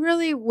know. I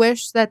really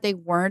wish that they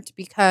weren't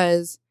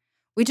because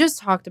we just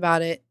talked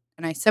about it.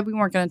 And I said we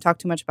weren't going to talk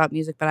too much about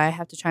music, but I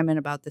have to chime in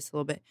about this a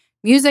little bit.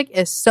 Music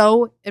is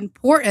so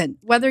important.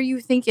 Whether you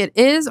think it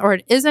is or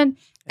it isn't,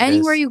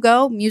 anywhere you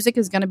go, music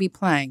is going to be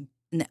playing.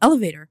 In the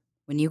elevator,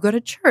 when you go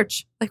to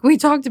church, like we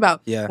talked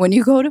about. Yeah. When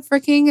you go to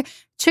freaking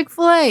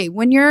Chick-fil-A,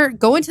 when you're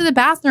going to the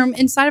bathroom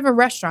inside of a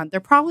restaurant, they're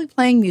probably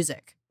playing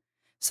music.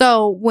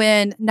 So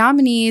when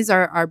nominees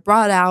are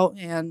brought out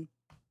and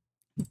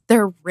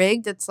they're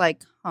rigged, it's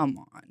like, come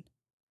on.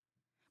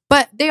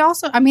 But they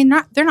also, I mean,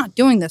 they're not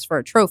doing this for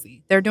a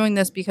trophy. They're doing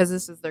this because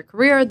this is their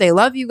career. They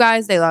love you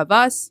guys. They love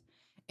us.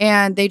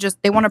 And they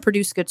want to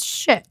produce good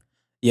shit.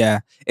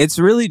 Yeah. It's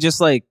really just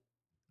like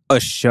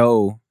a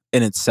show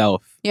in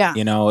itself. Yeah.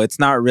 You know, it's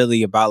not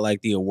really about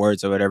like the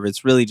awards or whatever.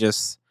 It's really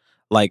just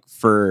like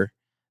for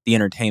the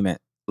entertainment.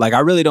 Like, I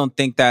really don't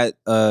think that,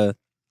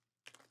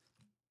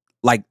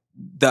 like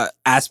the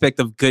aspect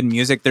of good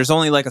music, there's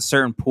only like a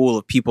certain pool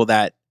of people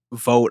that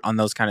vote on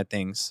those kind of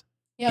things.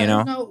 Yeah, you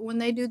know, when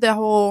they do the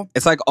whole,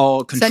 it's like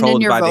all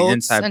controlled by the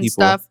inside and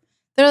people. Stuff,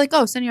 they're like,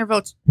 "Oh, send your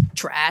votes,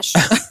 trash."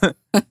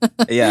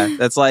 Yeah,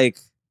 that's like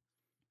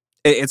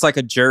it's like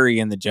a jury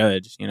and the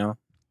judge. You know,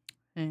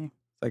 It's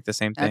like the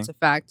same thing. That's a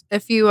fact.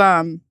 If you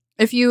liked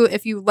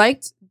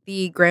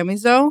the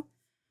Grammys though,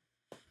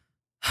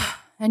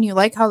 and you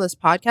like how this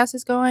podcast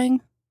is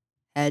going,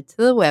 head to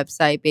the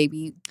website,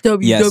 baby.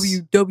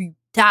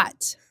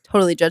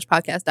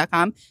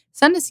 www.totallyjudgepodcast.com.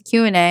 Send us a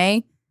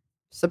Q&A.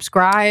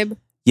 Subscribe.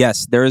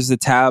 Yes, there is a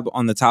tab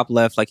on the top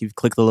left. Like, if you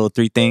click the little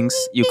three things,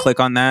 you click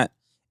on that,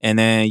 and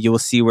then you will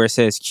see where it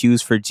says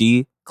Q's for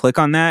G. Click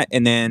on that,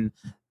 and then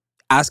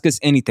ask us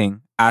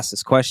anything. Ask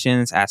us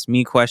questions. Ask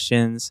me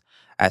questions.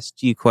 Ask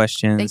G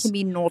questions. They can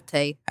be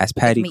naughty. Ask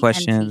Patty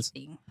questions.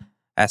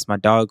 Ask my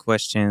dog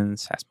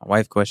questions. Ask my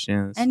wife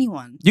questions.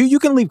 Anyone. You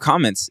can leave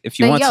comments if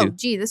you want to.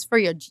 Gee, this is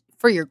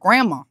for your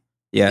grandma.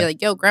 Yeah. Be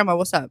like, yo, grandma,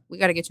 what's up? We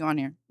got to get you on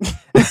here.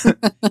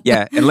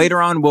 Yeah, and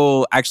later on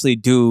we'll actually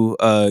do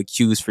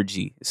Q's for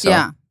G. So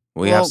yeah,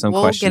 we have some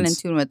questions. We'll get in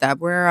tune with that.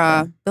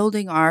 We're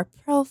building our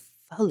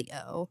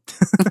portfolio.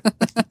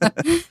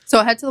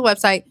 So head to the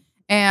website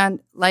and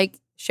like,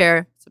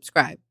 share,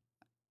 subscribe.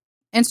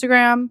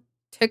 Instagram,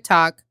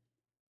 TikTok,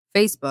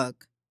 Facebook,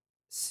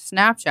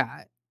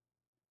 Snapchat.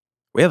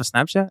 We have a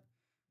Snapchat?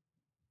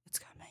 It's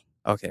coming.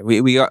 Okay,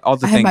 we got all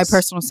the I things. have my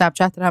personal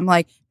Snapchat that I'm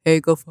like, hey,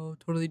 go follow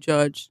Totally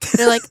Judge.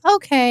 They're like,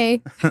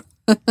 okay.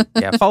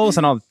 Yeah, follow us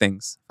on all the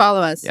things.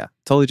 Follow us. Yeah,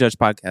 Totally Judge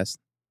Podcast.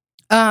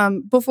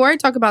 Before I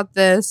talk about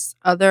this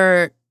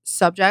other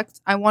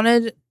subject, I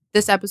wanted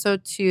this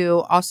episode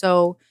to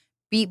also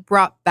be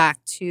brought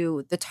back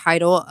to the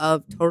title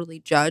of Totally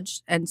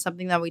Judged, and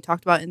something that we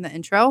talked about in the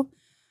intro.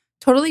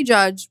 Totally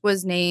Judged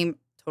was named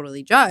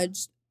Totally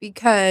Judged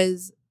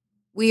because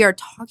we are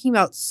talking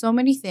about so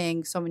many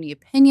things, so many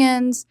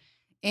opinions,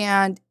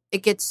 and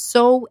it gets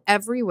so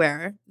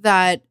everywhere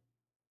that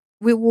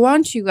we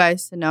want you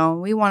guys to know,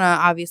 and we want to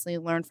obviously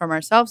learn from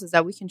ourselves, is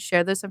that we can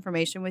share this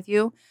information with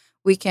you.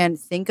 We can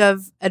think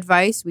of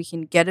advice. We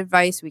can get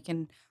advice. We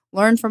can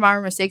learn from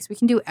our mistakes. We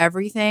can do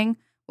everything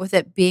with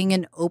it being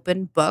an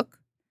open book.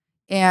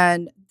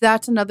 And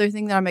that's another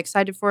thing that I'm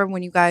excited for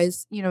when you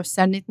guys,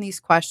 send in these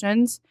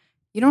questions.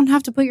 You don't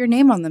have to put your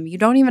name on them. You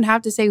don't even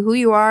have to say who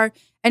you are,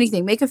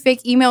 anything. Make a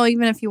fake email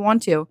even if you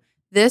want to.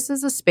 This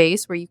is a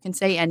space where you can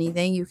say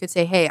anything. You could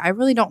say, hey, I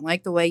really don't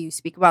like the way you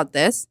speak about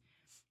this.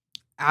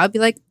 I'll be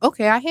like,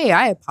 okay,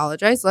 I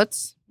apologize.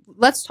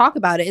 Let's talk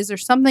about it. Is there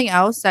something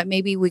else that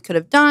maybe we could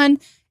have done?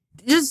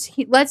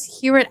 Let's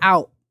hear it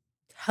out.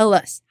 Tell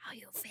us how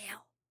you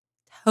feel.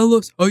 Tell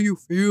us how you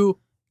feel.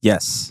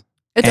 Yes.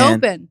 It's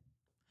open.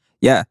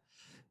 Yeah.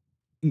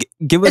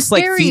 Give us it's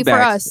like scary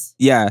feedback. For us.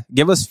 Yeah.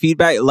 Give us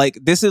feedback. Like,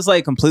 this is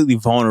like completely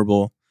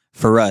vulnerable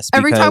for us.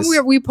 Every time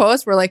we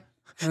post, we're like,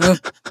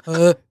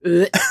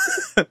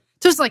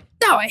 just like,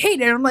 no, I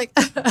hate it. I'm like,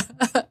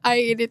 I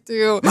hate it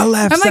too. My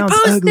laugh sounds like,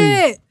 post ugly.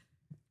 it.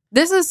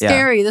 This is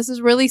scary. Yeah. This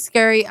is really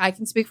scary. I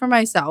can speak for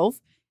myself.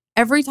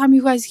 Every time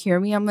you guys hear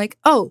me, I'm like,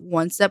 oh,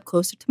 one step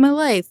closer to my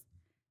life.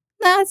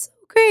 That's so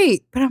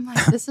great. But I'm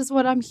like, this is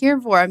what I'm here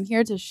for. I'm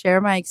here to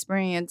share my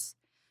experience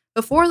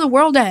before the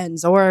world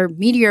ends or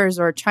meteors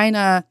or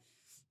China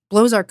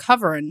blows our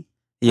covering.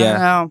 Yeah. I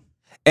don't know.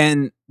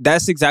 And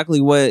that's exactly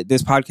what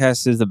this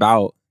podcast is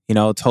about,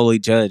 Totally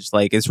Judged.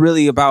 Like, it's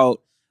really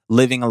about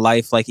living a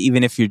life, like,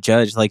 even if you're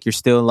judged, like, you're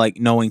still, like,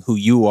 knowing who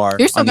you are.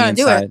 You're still on the gonna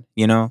do inside,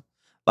 it.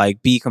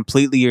 Like, be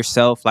completely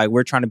yourself. Like,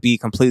 we're trying to be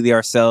completely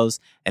ourselves.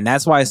 And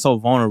that's why it's so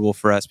vulnerable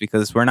for us,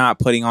 because we're not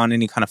putting on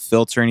any kind of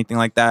filter or anything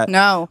like that.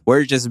 No.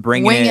 We're just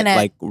bringing it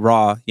like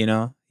raw,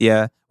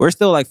 Yeah. We're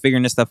still like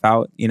figuring this stuff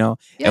out, Yeah.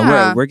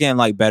 And we're getting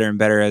like better and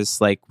better as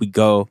like we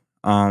go.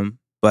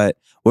 But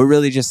we're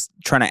really just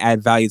trying to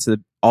add value to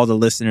all the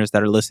listeners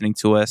that are listening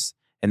to us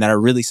and that are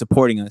really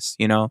supporting us,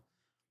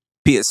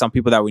 Some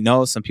people that we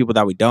know, some people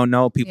that we don't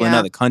know, people in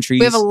other countries.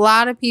 We have a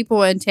lot of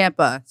people in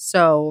Tampa,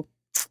 so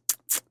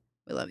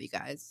we love you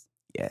guys.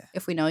 Yeah.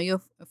 If we know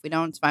you, if we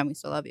don't, it's fine. We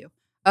still love you.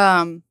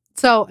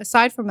 So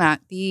aside from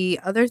that, the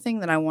other thing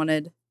that I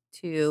wanted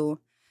to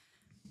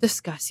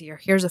discuss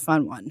here's a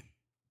fun one.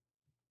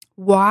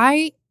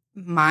 Why,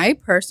 my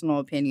personal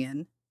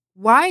opinion,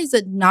 why is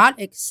it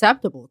not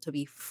acceptable to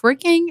be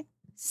freaking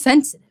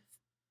sensitive?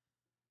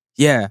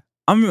 Yeah.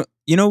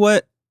 You know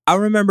what? I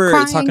remember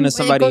talking to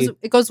somebody.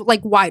 It goes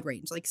like wide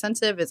range. Like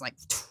sensitive is like.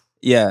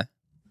 Yeah.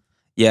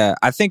 Yeah.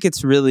 I think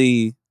it's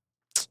really,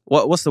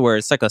 what's the word?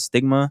 It's like a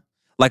stigma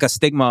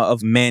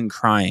of men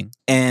crying.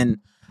 And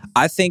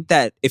I think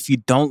that if you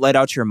don't let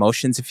out your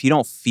emotions, if you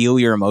don't feel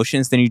your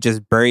emotions, then you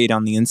just bury it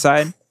on the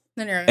inside.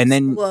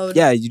 Then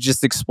you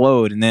just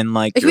explode. And then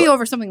like. It can be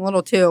over something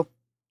little too.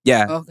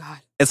 Yeah. Oh God.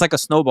 It's like a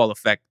snowball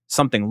effect.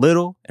 Something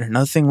little and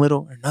another thing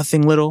little and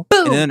nothing little.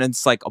 Boom. And then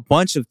it's like a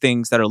bunch of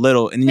things that are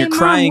little. And hey, you're Mom,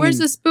 crying. Where's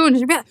the spoon? And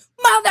you'll be like,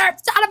 mother,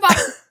 son of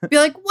a. Be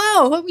like,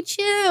 whoa, let me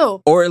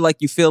chill. Or like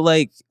you feel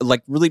like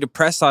really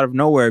depressed out of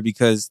nowhere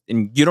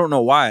and you don't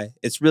know why.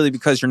 It's really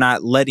because you're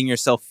not letting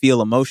yourself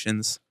feel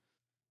emotions.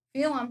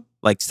 Feel them.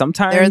 Like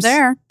sometimes they're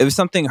there. If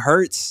something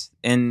hurts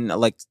and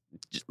like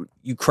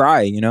you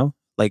cry,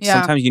 Like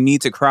sometimes you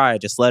need to cry.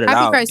 Just let it Happy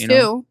out. Cries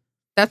too.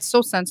 That's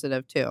so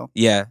sensitive too.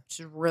 Yeah. Which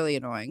is really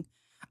annoying.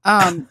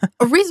 A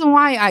reason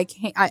why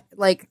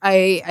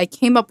I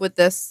came up with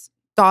this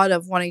thought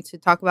of wanting to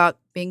talk about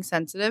being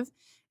sensitive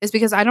is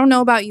because I don't know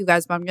about you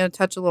guys, but I'm going to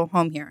touch a little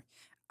home here.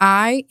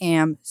 I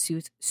am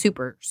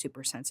super,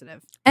 super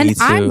sensitive. And Me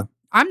too.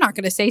 I'm not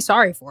going to say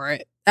sorry for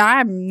it.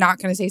 I'm not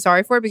going to say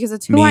sorry for it because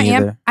it's who I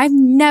am. Either. I've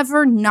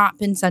never not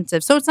been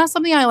sensitive. So it's not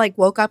something I like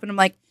woke up and I'm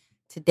like,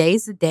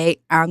 today's the day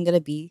I'm going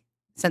to be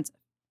sensitive.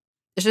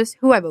 It's just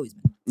who I've always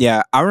been.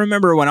 Yeah. I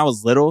remember when I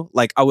was little,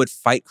 like I would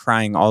fight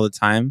crying all the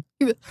time.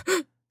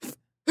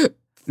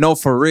 No,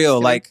 for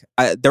real. Like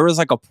there was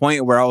like a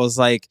point where I was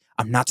like,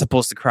 I'm not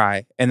supposed to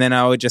cry. And then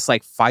I would just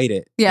like fight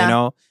it,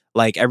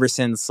 Like ever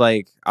since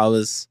like I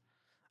was,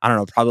 I don't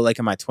know, probably like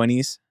in my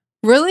 20s.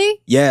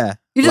 Really? Yeah.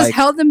 You just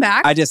held them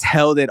back? I just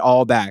held it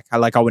all back.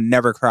 I would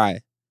never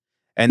cry.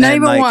 And not then,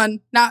 even like, one.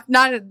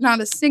 Not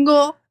a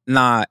single.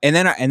 Nah. And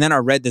then I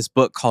read this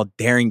book called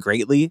Daring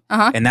Greatly.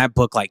 And that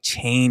book like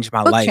changed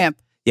my life. Champ.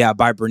 Yeah,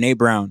 by Brene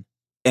Brown.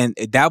 And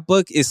that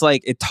book is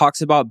like, it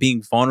talks about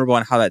being vulnerable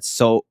and how that's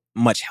so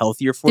much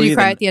healthier for you. Did you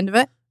cry at the end of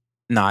it?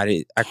 No,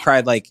 I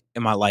cried like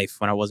in my life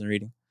when I wasn't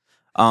reading.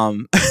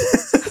 We'll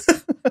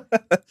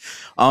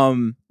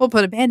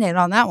put a Band-Aid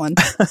on that one.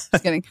 Just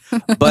kidding.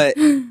 But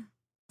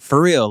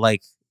for real,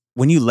 like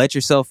when you let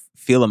yourself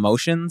feel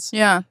emotions,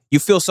 you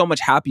feel so much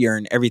happier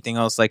and everything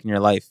else like in your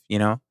life,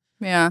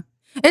 Yeah.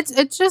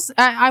 It's just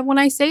I when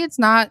I say it's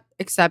not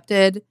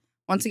accepted,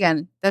 once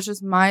again, that's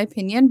just my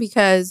opinion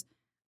because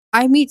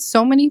I meet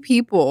so many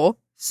people,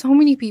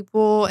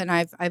 and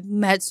I've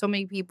met so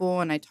many people,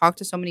 and I talk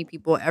to so many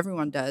people.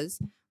 Everyone does,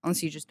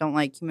 unless you just don't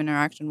like human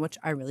interaction, which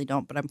I really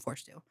don't, but I'm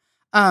forced to.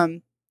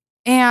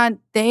 And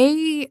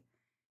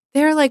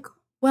they're like,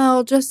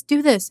 well, just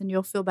do this and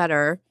you'll feel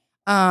better.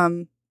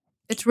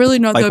 It's really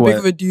not Like that big what?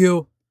 of a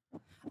deal.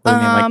 What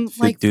do you mean,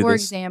 Like do for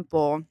this?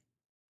 example,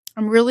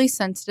 I'm really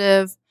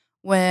sensitive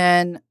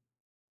when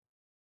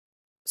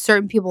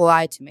certain people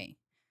lie to me.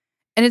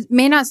 And it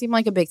may not seem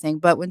like a big thing,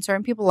 but when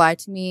certain people lie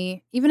to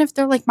me, even if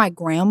they're like my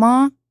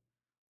grandma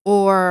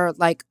or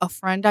like a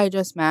friend I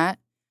just met,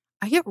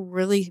 I get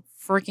really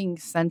freaking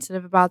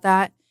sensitive about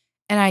that.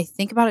 And I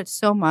think about it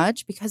so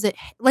much because it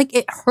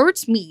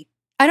hurts me.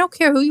 I don't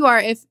care who you are.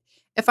 If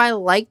I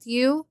liked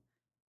you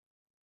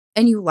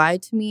and you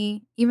lied to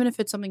me, even if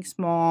it's something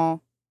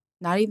small,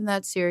 not even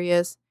that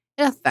serious,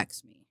 it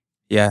affects me.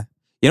 Yeah.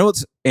 You know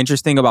what's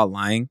interesting about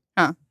lying?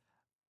 Huh.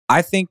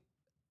 I think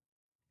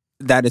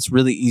that it's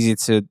really easy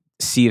to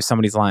see if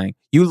somebody's lying.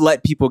 You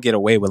let people get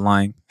away with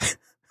lying.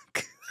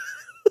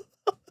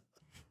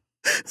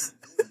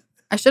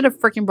 I should have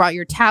freaking brought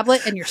your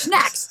tablet and your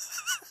snacks.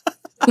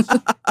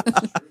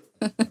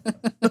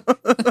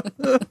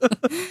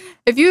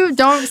 If you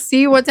don't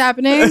see what's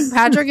happening,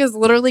 Patrick is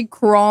literally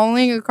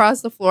crawling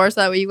across the floor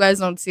so that way you guys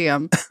don't see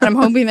him. And I'm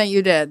hoping that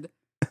you did.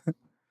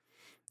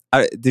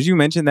 Did you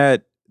mention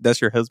that that's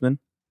your husband?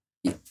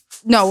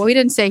 No, well, we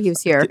didn't say he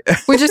was here.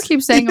 We just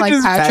keep saying like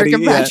Just Patrick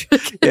and Patty,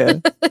 Patrick. Yeah.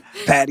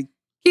 Patty.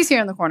 He's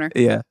here in the corner.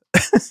 Yeah.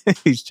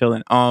 He's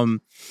chilling.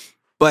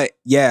 But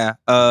yeah,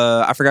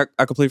 I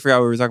completely forgot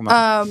what we were talking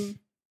about.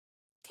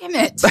 Damn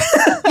it.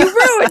 You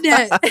ruined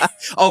it.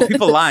 Oh,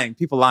 people lying.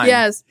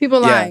 Yes, people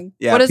lying.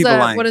 Yeah, What is people that?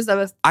 lying. What is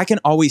that? I can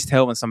always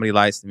tell when somebody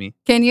lies to me.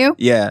 Can you?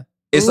 Yeah.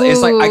 It's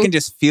like I Ooh. can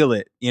just feel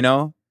it, you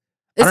know?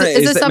 Is I don't know, it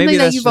maybe something that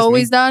that's you've just me.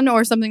 always done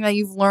or something that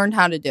you've learned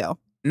how to do?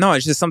 No,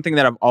 it's just something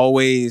that I've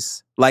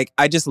always, like,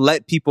 I just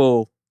let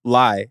people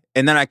lie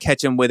and then I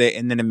catch them with it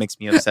and then it makes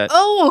me upset.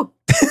 Oh,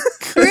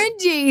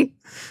 cringy.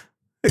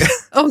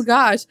 Oh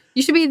gosh.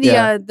 You should be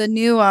the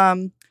new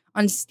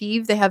on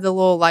Steve, they have the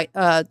little light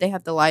they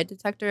have the lie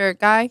detector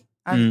guy.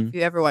 I don't know if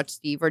you ever watched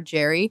Steve or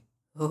Jerry.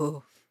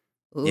 Ooh.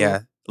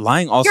 Yeah.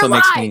 Lying also You're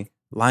lying.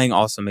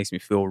 makes me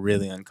feel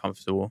really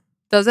uncomfortable.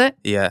 Does it?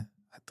 Yeah.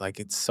 Like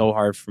it's so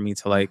hard for me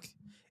to like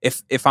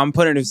if I'm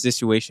put in a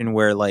situation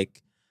where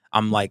like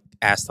I'm like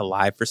asked to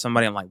lie for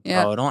somebody, I'm like,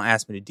 bro, don't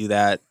ask me to do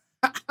that.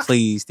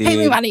 Please, dude. Pay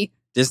me money.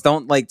 Just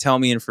don't like tell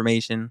me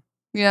information.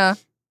 Yeah.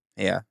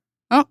 Yeah.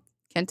 Oh,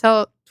 can't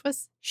tell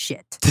Twizt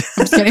shit.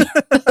 I'm just kidding.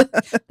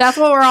 That's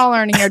what we're all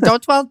learning here.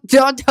 Don't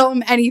tell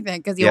him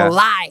anything because he will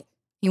lie.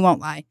 He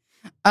won't lie.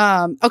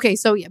 Okay,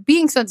 so yeah,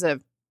 being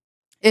sensitive.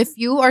 If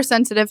you are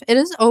sensitive, it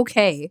is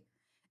okay.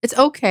 It's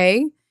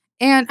okay.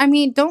 And I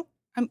mean,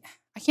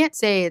 I can't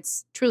say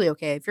it's truly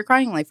okay. If you're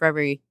crying like for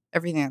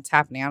everything that's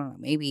happening, I don't know,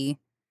 maybe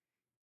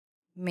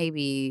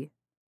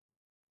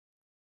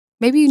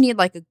you need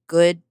like a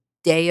good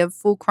day of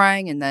full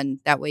crying and then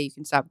that way you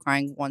can stop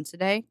crying once a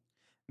day.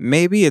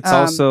 Maybe it's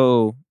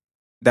also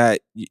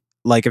that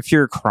like if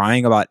you're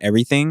crying about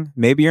everything,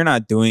 maybe you're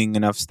not doing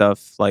enough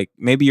stuff. Like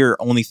maybe you're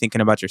only thinking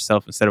about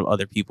yourself instead of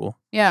other people.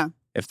 Yeah.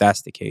 If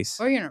that's the case.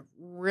 Or you're in a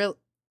real...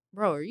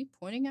 Bro, are you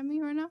pointing at me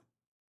right now?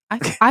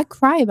 I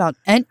cry about...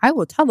 And I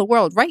will tell the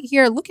world right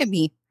here, look at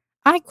me.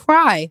 I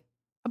cry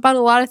about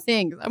a lot of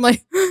things. I'm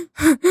like...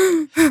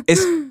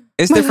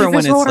 It's different when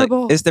it's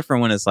horrible. Like... It's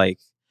different when it's like...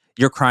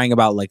 You're crying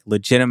about like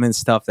legitimate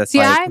stuff that's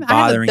like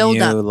bothering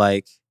you.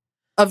 Like...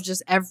 Of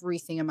just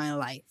everything in my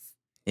life.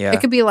 Yeah.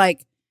 It could be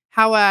like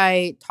how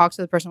I talk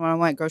to the person when I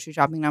went grocery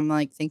shopping and I'm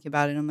like thinking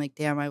about it and I'm like,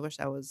 damn, I wish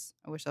that was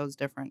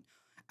different.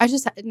 I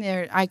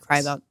cry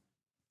about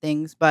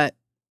things, but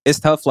it's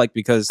tough, like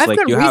because I have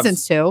like good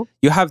reasons to.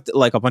 You have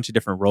like a bunch of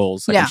different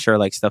roles. Like I'm sure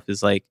like stuff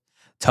is like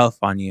tough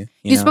on you.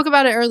 You know? Spoke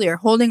about it earlier,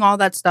 holding all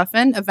that stuff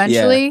in.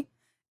 Eventually,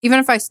 even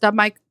if I stub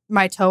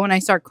my toe and I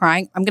start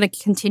crying, I'm gonna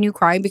continue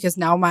crying because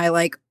now my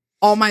like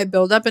all my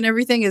buildup and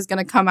everything is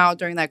gonna come out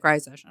during that cry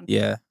session.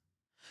 Yeah.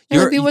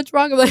 What's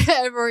wrong with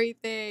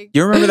everything?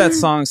 You remember that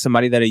song,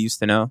 Somebody That I Used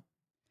to Know?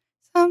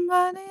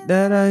 Somebody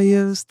that I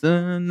used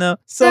to know.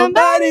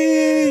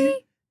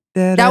 Somebody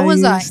that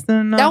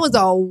was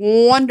a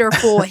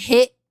wonderful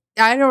hit.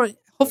 I don't.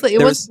 Hopefully,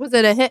 was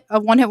it a hit, a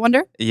one-hit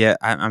wonder? Yeah,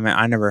 I mean,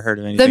 I never heard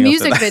of anything. The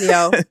music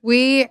video,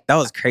 that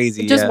was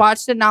crazy. Just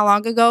watched it not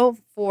long ago.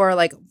 For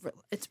like,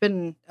 it's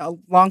been a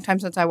long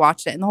time since I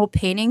watched it, and the whole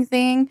painting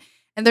thing,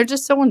 and they're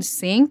just so in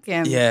sync.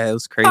 And it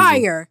was crazy.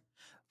 Fire.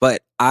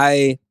 But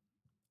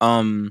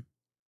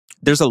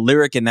there's a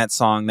lyric in that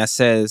song that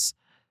says,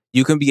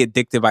 "You can be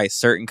addicted by a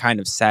certain kind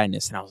of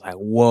sadness," and I was like,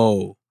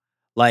 "Whoa!"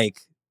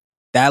 Like.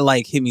 That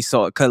like hit me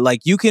so because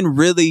like you can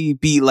really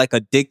be like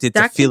addicted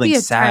to feeling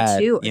sad,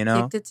 tattoo, you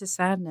know, addicted to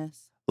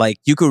sadness. Like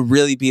you could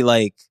really be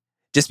like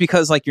just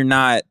because like you're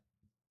not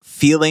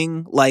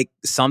feeling like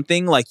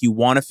something, like you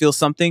want to feel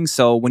something.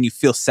 So when you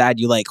feel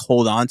sad, you like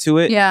hold on to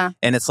it. Yeah,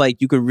 and it's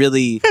like you could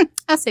really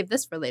I'll save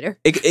this for later.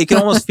 It can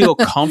almost feel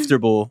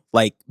comfortable,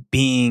 like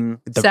being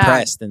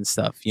depressed and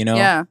stuff, you know?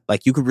 Yeah.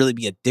 Like you could really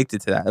be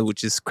addicted to that,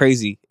 which is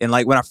crazy. And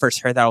like when I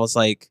first heard that, I was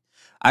like,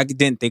 I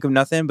didn't think of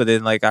nothing, but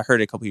then like I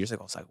heard it a couple years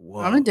ago, I was like,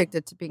 whoa. I'm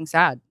addicted to being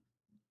sad.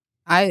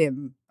 I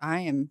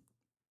am.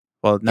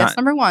 Well, That's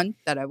number one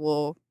that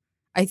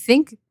I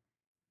think,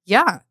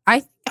 yeah,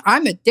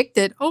 I'm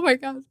addicted. Oh my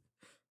God.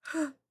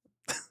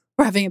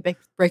 We're having a big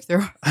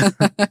breakthrough.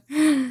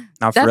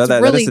 Not for real.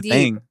 That is a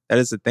thing. That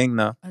is a thing,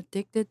 though.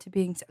 Addicted to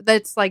being.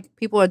 That's like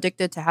people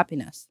addicted to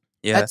happiness.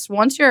 Yeah. That's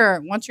once you're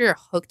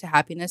hooked to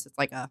happiness, it's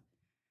like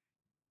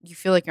you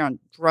feel like you're on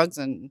drugs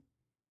and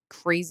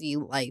crazy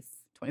life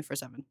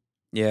 24/7.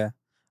 Yeah.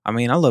 I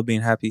mean, I love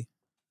being happy,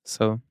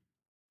 so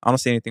I don't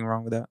see anything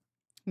wrong with that.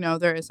 No,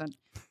 there isn't.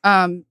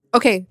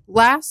 Okay.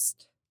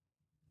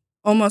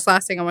 Almost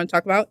last thing I want to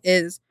talk about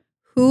is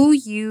who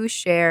you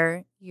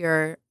share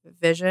your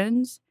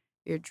visions,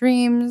 your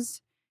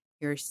dreams,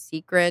 your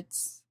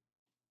secrets,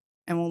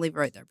 and we'll leave it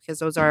right there because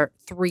those are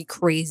 3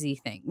 crazy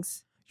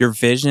things. Your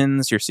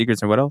visions, your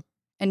secrets, and what else?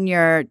 And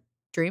your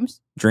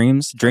dreams?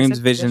 Dreams, visions,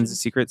 and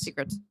secrets.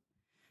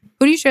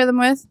 Who do you share them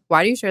with?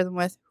 Why do you share them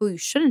with? Who you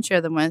shouldn't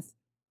share them with?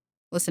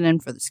 Listen in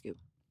for the scoop.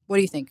 What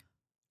do you think?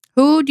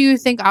 Who do you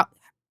think... how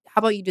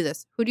about you do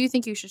this? Who do you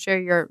think you should share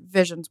your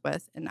visions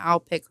with? And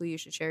I'll pick who you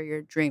should share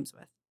your dreams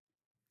with.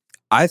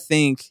 I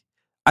think,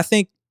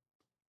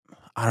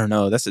 I don't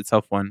know. That's a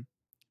tough one.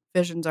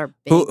 Visions are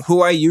big.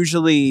 Who I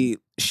usually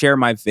share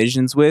my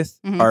visions with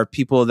are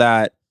people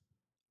that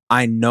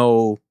I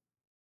know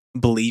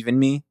believe in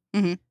me.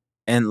 Mm-hmm.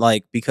 And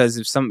like, because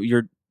if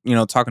you're,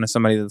 talking to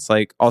somebody that's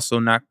like also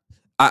not,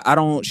 I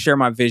don't share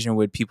my vision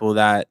with people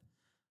that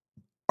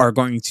are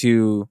going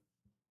to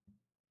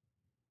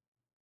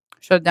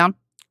shut it down.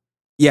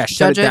 Yeah,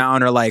 shut it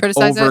down or like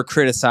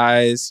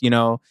criticize,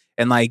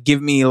 and like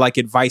give me like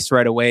advice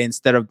right away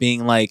instead of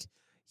being like,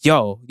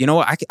 yo, you know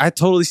what? I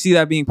totally see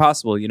that being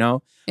possible,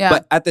 Yeah.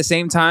 But at the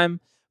same time,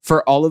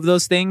 for all of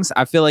those things,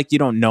 I feel like you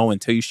don't know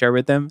until you share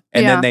with them.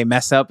 And then they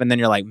mess up and then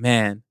you're like,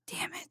 man.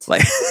 Damn it.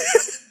 Like,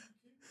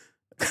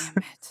 damn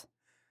it.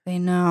 They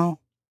know.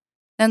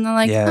 And they're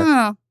like,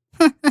 yeah.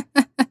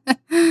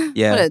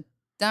 Yeah. What a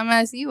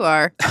dumbass you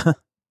are.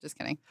 Just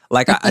kidding.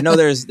 Like, I know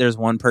there's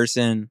one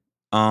person,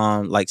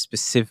 like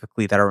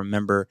specifically that I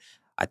remember.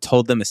 I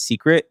told them a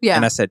secret. Yeah.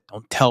 And I said,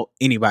 don't tell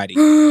anybody.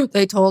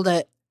 They told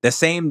it. The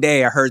same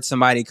day I heard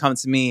somebody come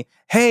to me,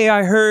 hey,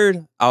 I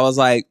heard. I was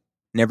like,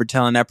 never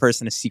telling that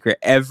person a secret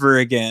ever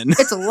again.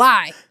 It's a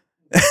lie.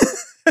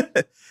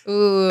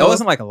 Ooh. It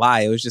wasn't like a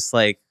lie. It was just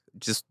like,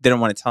 didn't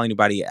want to tell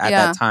anybody at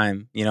that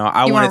time.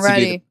 I wanted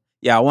to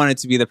be, I wanted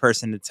to be the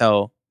person to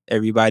tell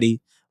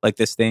everybody like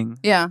this thing.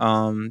 Yeah.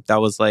 That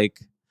was like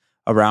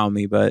around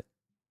me, but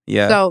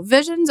yeah. So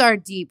visions are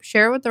deep.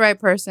 Share it with the right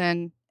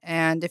person.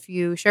 And if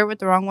you share it with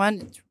the wrong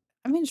one,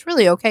 it's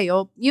really okay.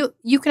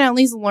 You can at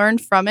least learn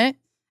from it.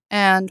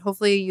 And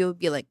hopefully you'll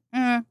be like,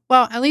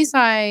 well, at least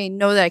I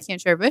know that I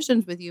can't share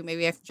visions with you.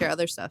 Maybe I can share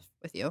other stuff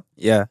with you.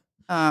 Yeah.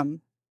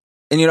 And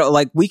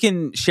like we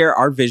can share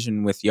our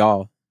vision with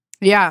y'all.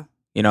 Yeah.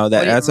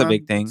 That's a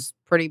big thing.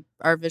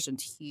 Our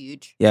vision's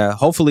huge. Yeah.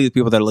 Hopefully the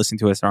people that are listening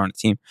to us are on the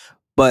team.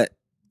 But,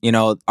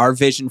 our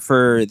vision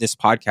for this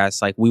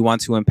podcast, like we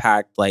want to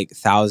impact like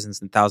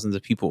thousands and thousands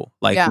of people.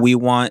 Like we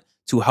want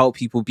to help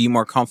people be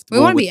more comfortable.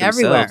 We want to be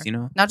everywhere,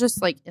 everywhere, not just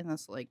like in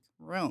this like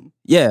room.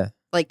 Yeah.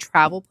 Like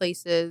travel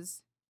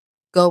places,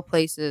 go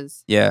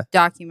places. Yeah.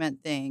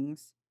 Document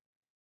things.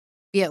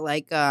 Be at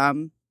like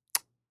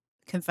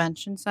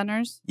convention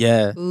centers.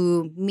 Yeah.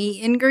 Ooh,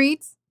 meet and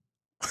greets.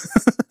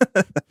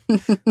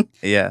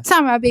 Yeah. It's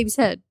on my baby's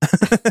head. All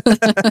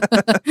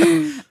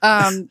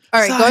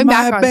right, going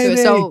back onto it.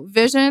 So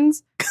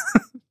visions.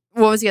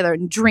 What was the other?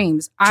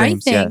 Dreams. I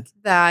think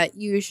that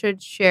you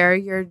should share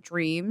your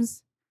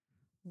dreams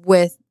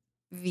with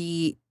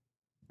the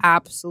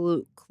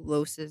absolute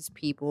closest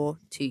people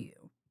to you.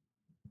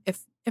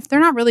 If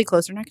they're not really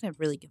close, they're not going to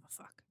really give a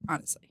fuck,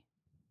 honestly.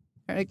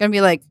 They're going to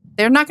be like,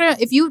 they're not going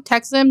to, if you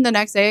text them the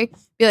next day,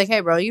 be like, hey,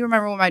 bro, you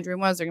remember what my dream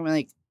was? They're going to be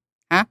like,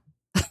 huh?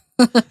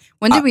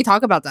 When did we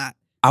talk about that?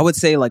 I would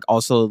say like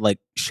also like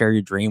share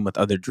your dream with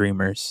other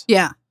dreamers.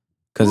 Yeah.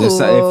 Because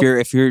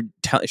if you're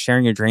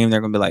sharing your dream,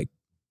 they're going to be like,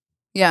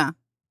 yeah.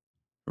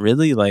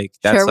 Really? Like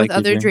that's share with like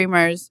other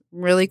dreamers,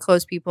 really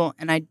close people,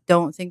 and I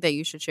don't think that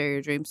you should share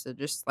your dreams to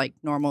just like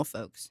normal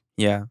folks.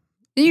 Yeah.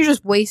 Then you're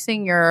just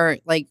wasting your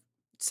like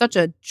such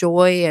a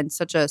joy and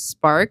such a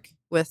spark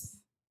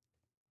with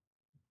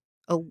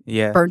a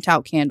burnt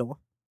out candle.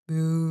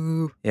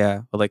 Ooh.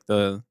 Yeah, but like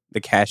the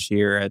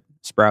cashier at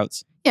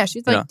Sprouts. Yeah,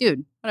 she's like,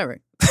 dude, whatever.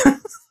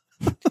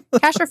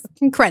 Cash or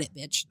fucking credit,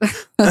 bitch.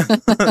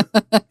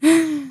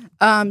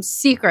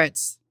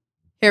 Secrets.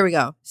 Here we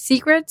go.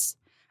 Secrets.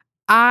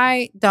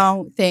 I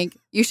don't think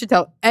you should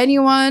tell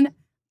anyone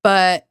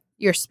but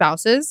your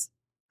spouses.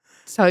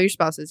 Tell your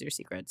spouses your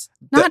secrets.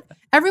 Not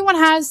everyone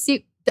has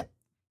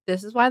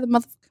this is why the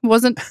motherfucker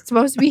wasn't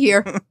supposed to be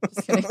here.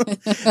 Just kidding.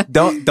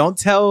 Don't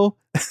tell.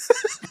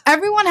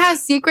 Everyone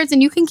has secrets,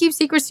 and you can keep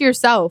secrets to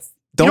yourself.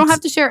 You don't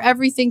have to share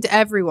everything to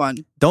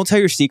everyone. Don't tell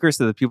your secrets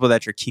to the people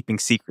that you're keeping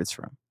secrets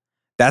from.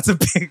 That's a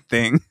big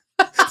thing.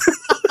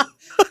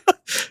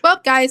 Well,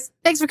 guys,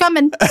 thanks for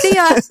coming. See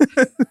ya.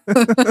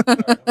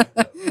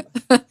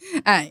 All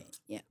right.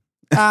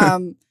 Yeah.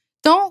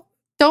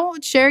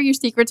 Don't share your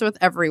secrets with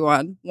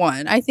everyone.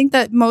 One, I think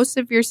that most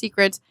of your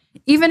secrets,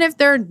 even if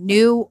they're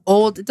new,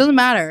 old, it doesn't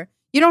matter.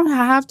 You don't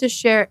have to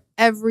share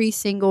every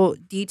single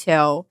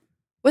detail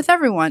with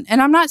everyone.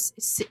 And I'm not.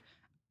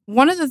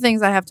 One of the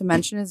things I have to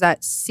mention is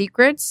that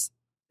secrets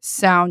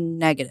sound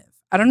negative.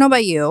 I don't know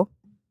about you.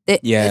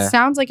 It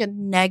sounds like a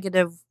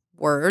negative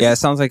word. Yeah, it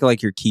sounds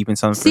like you're keeping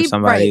something from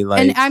somebody.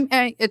 Right. Like, and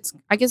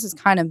I guess it's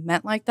kind of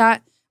meant like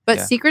that.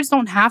 But secrets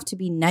don't have to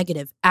be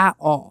negative at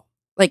all.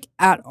 Like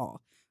at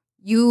all.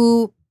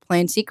 You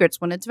plan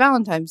secrets when it's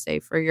Valentine's Day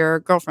for your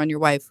girlfriend, your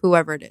wife,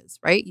 whoever it is,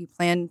 right? You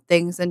plan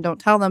things and don't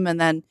tell them, and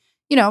then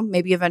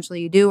maybe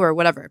eventually you do or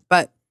whatever.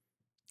 But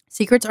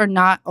secrets are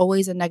not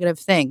always a negative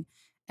thing.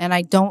 And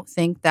I don't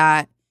think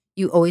that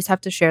you always have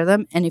to share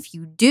them. And if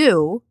you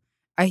do,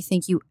 I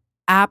think you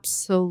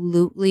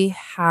absolutely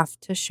have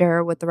to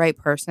share with the right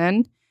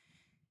person.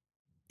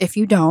 If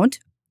you don't,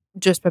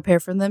 just prepare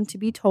for them to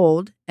be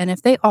told. And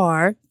if they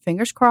are,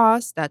 fingers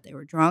crossed that they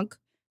were drunk,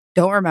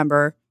 don't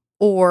remember,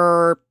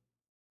 or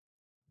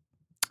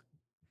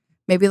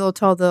maybe they'll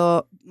tell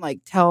their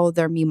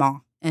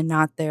Meemaw and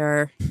not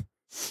their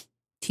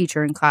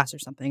teacher in class or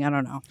something. I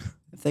don't know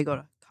if they go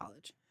to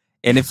college.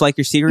 And if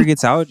your secret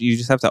gets out, you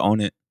just have to own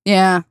it.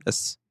 Yeah.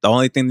 That's the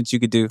only thing that you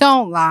could do.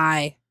 Don't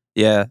lie.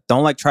 Yeah.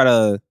 Don't try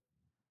to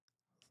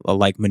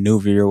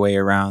maneuver your way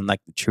around the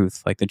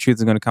truth. The truth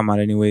is going to come out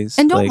anyways.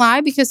 And don't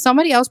lie, because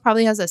somebody else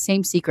probably has that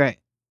same secret.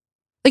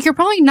 You're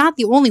probably not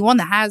the only one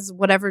that has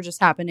whatever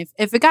just happened.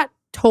 If it got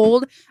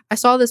told, I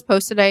saw this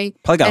post today.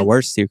 Probably got a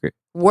worse secret.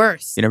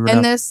 Worse. You never know.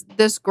 And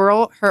this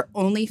girl, her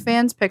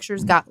OnlyFans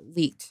pictures got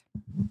leaked.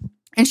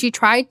 And she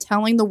tried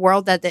telling the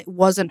world that it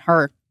wasn't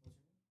her.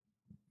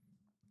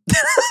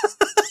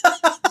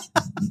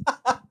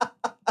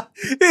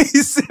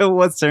 He said,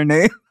 "What's her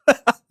name?"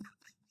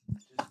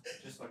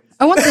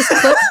 I want this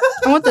clip.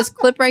 I want this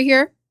clip right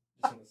here.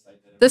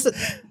 This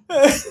is.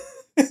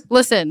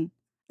 Listen,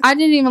 I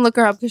didn't even look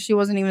her up because she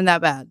wasn't even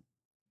that bad.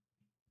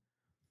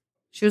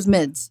 She was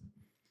mids.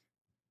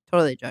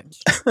 Totally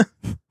judged.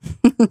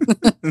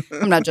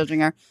 I'm not judging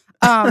her.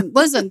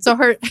 Listen, so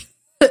her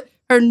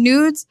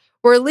nudes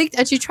were leaked,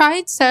 and she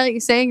tried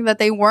saying that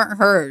they weren't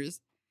hers,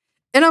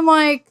 and I'm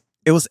like,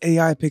 it was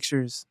AI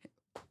pictures.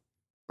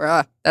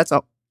 Bruh, that's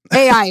all.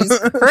 AI is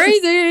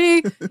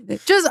crazy.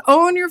 Just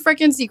own your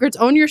freaking secrets,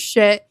 own your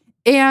shit,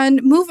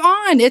 and move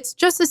on. It's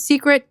just a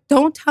secret.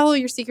 Don't tell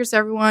your secrets to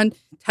everyone.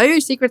 Tell your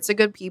secrets to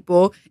good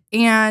people,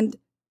 and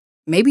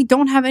maybe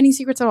don't have any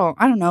secrets at all.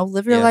 I don't know.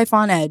 Live your life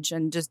on edge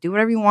and just do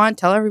whatever you want.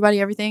 Tell everybody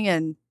everything,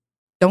 and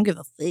don't give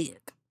a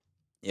fuck.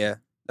 Yeah,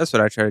 that's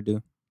what I try to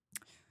do.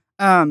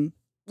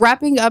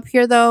 Wrapping up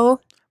here,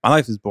 though. My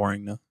life is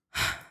boring, though.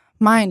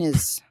 Mine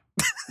should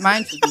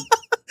be.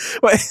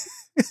 Wait.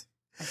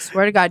 I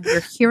swear to God, you're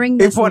hearing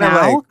this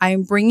now. I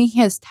am bringing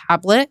his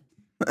tablet,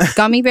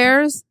 gummy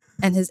bears,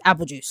 and his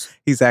apple juice.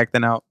 He's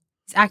acting out.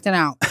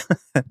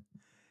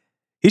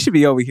 He should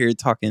be over here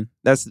talking.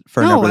 That's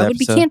for another episode. No, I would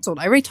be canceled.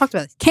 I already talked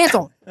about it.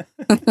 Canceled.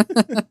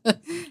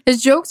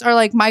 His jokes are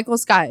like Michael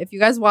Scott. If you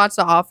guys watch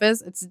The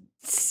Office, it's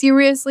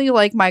seriously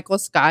like Michael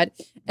Scott.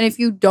 And if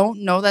you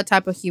don't know that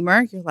type of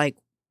humor, you're like,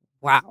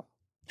 wow,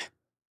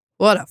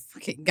 what a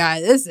fucking guy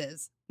this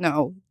is.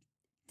 No,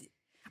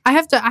 I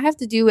have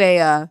to do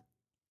a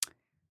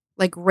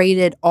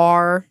rated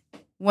R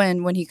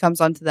when he comes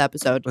onto the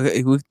episode.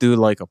 We could do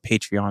a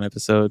Patreon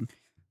episode.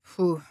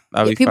 People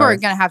are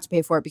gonna have to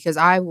pay for it because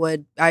I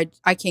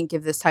can't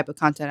give this type of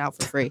content out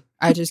for free.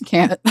 I just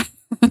can't.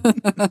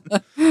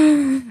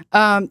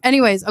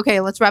 Anyways, okay,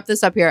 let's wrap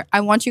this up here.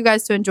 I want you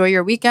guys to enjoy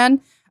your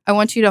weekend. I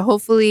want you to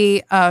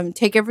hopefully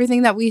take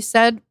everything that we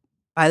said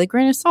by the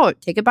grain of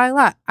salt. Take it by a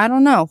lot. I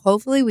don't know.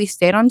 Hopefully we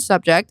stayed on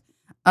subject.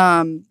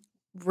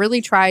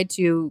 Really tried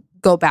to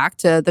go back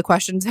to the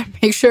questions and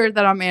make sure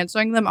that I'm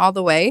answering them all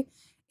the way.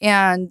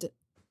 And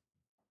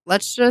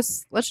let's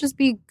just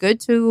be good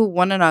to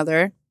one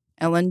another.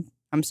 Ellen,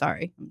 I'm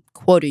sorry. I'm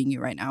quoting you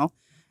right now.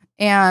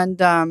 And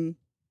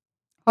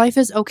life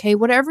is okay.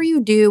 Whatever you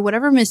do,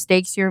 whatever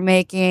mistakes you're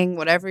making,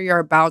 whatever you're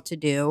about to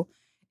do,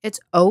 it's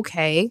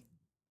okay.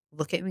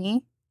 Look at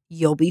me.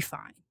 You'll be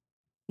fine.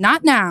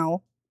 Not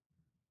now.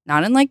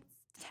 Not in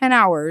 10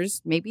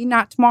 hours. Maybe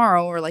not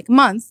tomorrow or a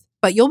month.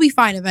 But you'll be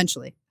fine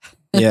eventually.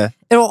 Yeah.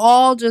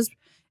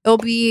 It'll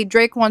be,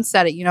 Drake once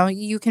said it,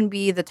 you can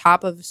be the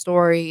top of a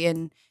story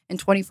in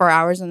 24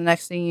 hours and the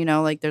next thing you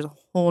know, there's a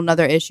whole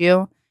nother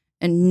issue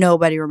and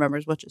nobody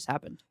remembers what just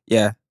happened.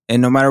 Yeah.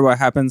 And no matter what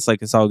happens,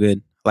 it's all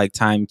good.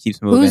 Time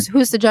keeps moving.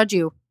 Who's to judge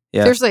you?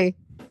 Yeah. Seriously.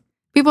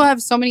 People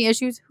have so many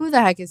issues. Who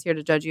the heck is here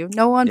to judge you?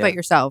 No one but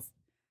yourself.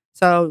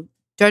 So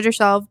judge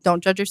yourself.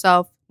 Don't judge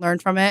yourself. Learn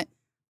from it.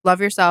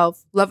 Love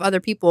yourself. Love other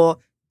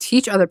people.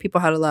 Teach other people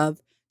how to love.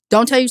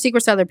 Don't tell your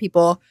secrets to other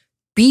people.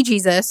 Be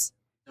Jesus.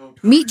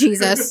 Meet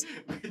Jesus.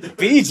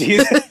 Be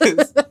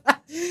Jesus.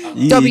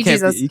 Don't be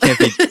can't Jesus.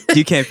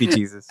 You can't be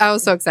Jesus. I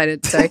was so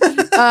excited. Sorry.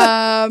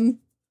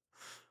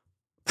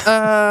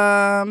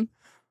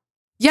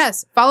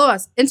 Yes, follow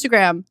us.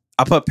 Instagram.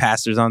 I'll put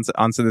pastors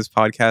onto this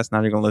podcast.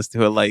 Now you're gonna listen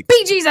to it like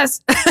Be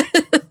Jesus.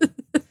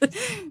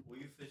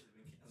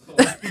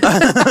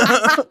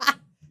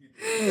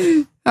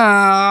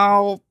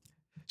 Oh.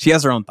 she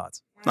has her own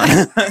thoughts.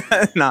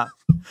 Nah.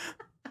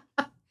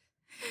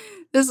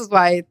 This is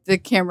why the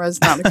camera is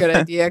not a good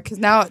idea, because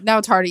now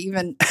it's hard to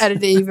even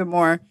edit it even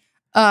more.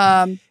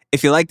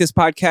 If you like this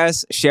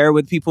podcast, share it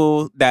with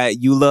people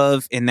that you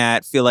love and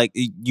that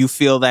you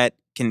feel that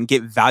can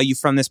get value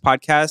from this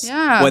podcast.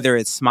 Yeah. Whether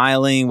it's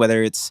smiling,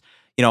 whether it's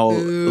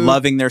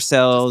loving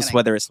themselves,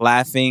 whether it's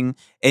laughing,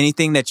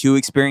 anything that you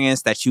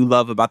experience that you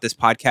love about this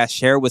podcast,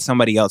 share it with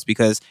somebody else.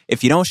 Because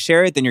if you don't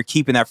share it, then you're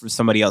keeping that from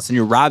somebody else and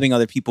you're robbing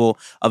other people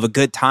of a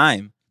good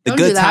time. The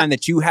good time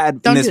that you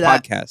had in this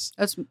podcast.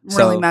 That's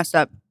really messed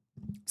up.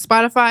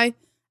 Spotify,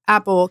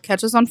 Apple,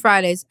 catch us on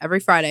Fridays,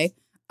 every Friday.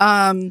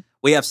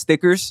 We have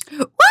stickers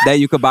that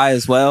you could buy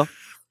as well.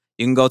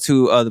 You can go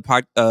to the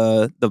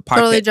podcast,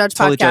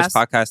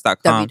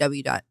 TotallyJudgePodcast.com.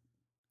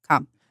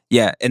 www.com.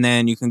 Yeah, and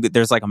then you can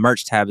there's like a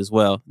merch tab as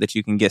well that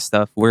you can get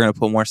stuff. We're gonna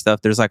put more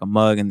stuff. There's like a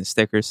mug and the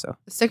stickers. So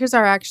the stickers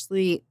are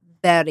actually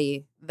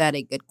very,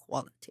 very good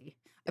quality.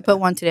 I put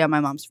one today on my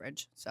mom's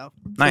fridge, so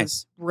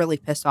nice. Really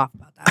pissed off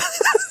about that.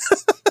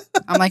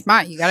 I'm like,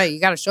 Ma, you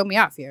gotta show me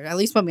off here. At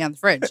least put me on the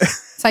fridge.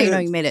 That's how you know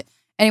you made it.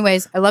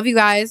 Anyways, I love you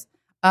guys.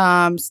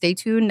 Stay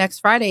tuned next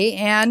Friday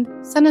and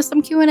send us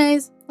some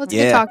Q&As. Let's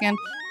get talking.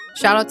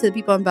 Shout out to the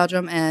people in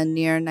Belgium and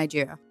near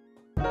Nigeria.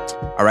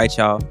 All right,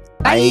 y'all.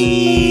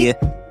 Bye.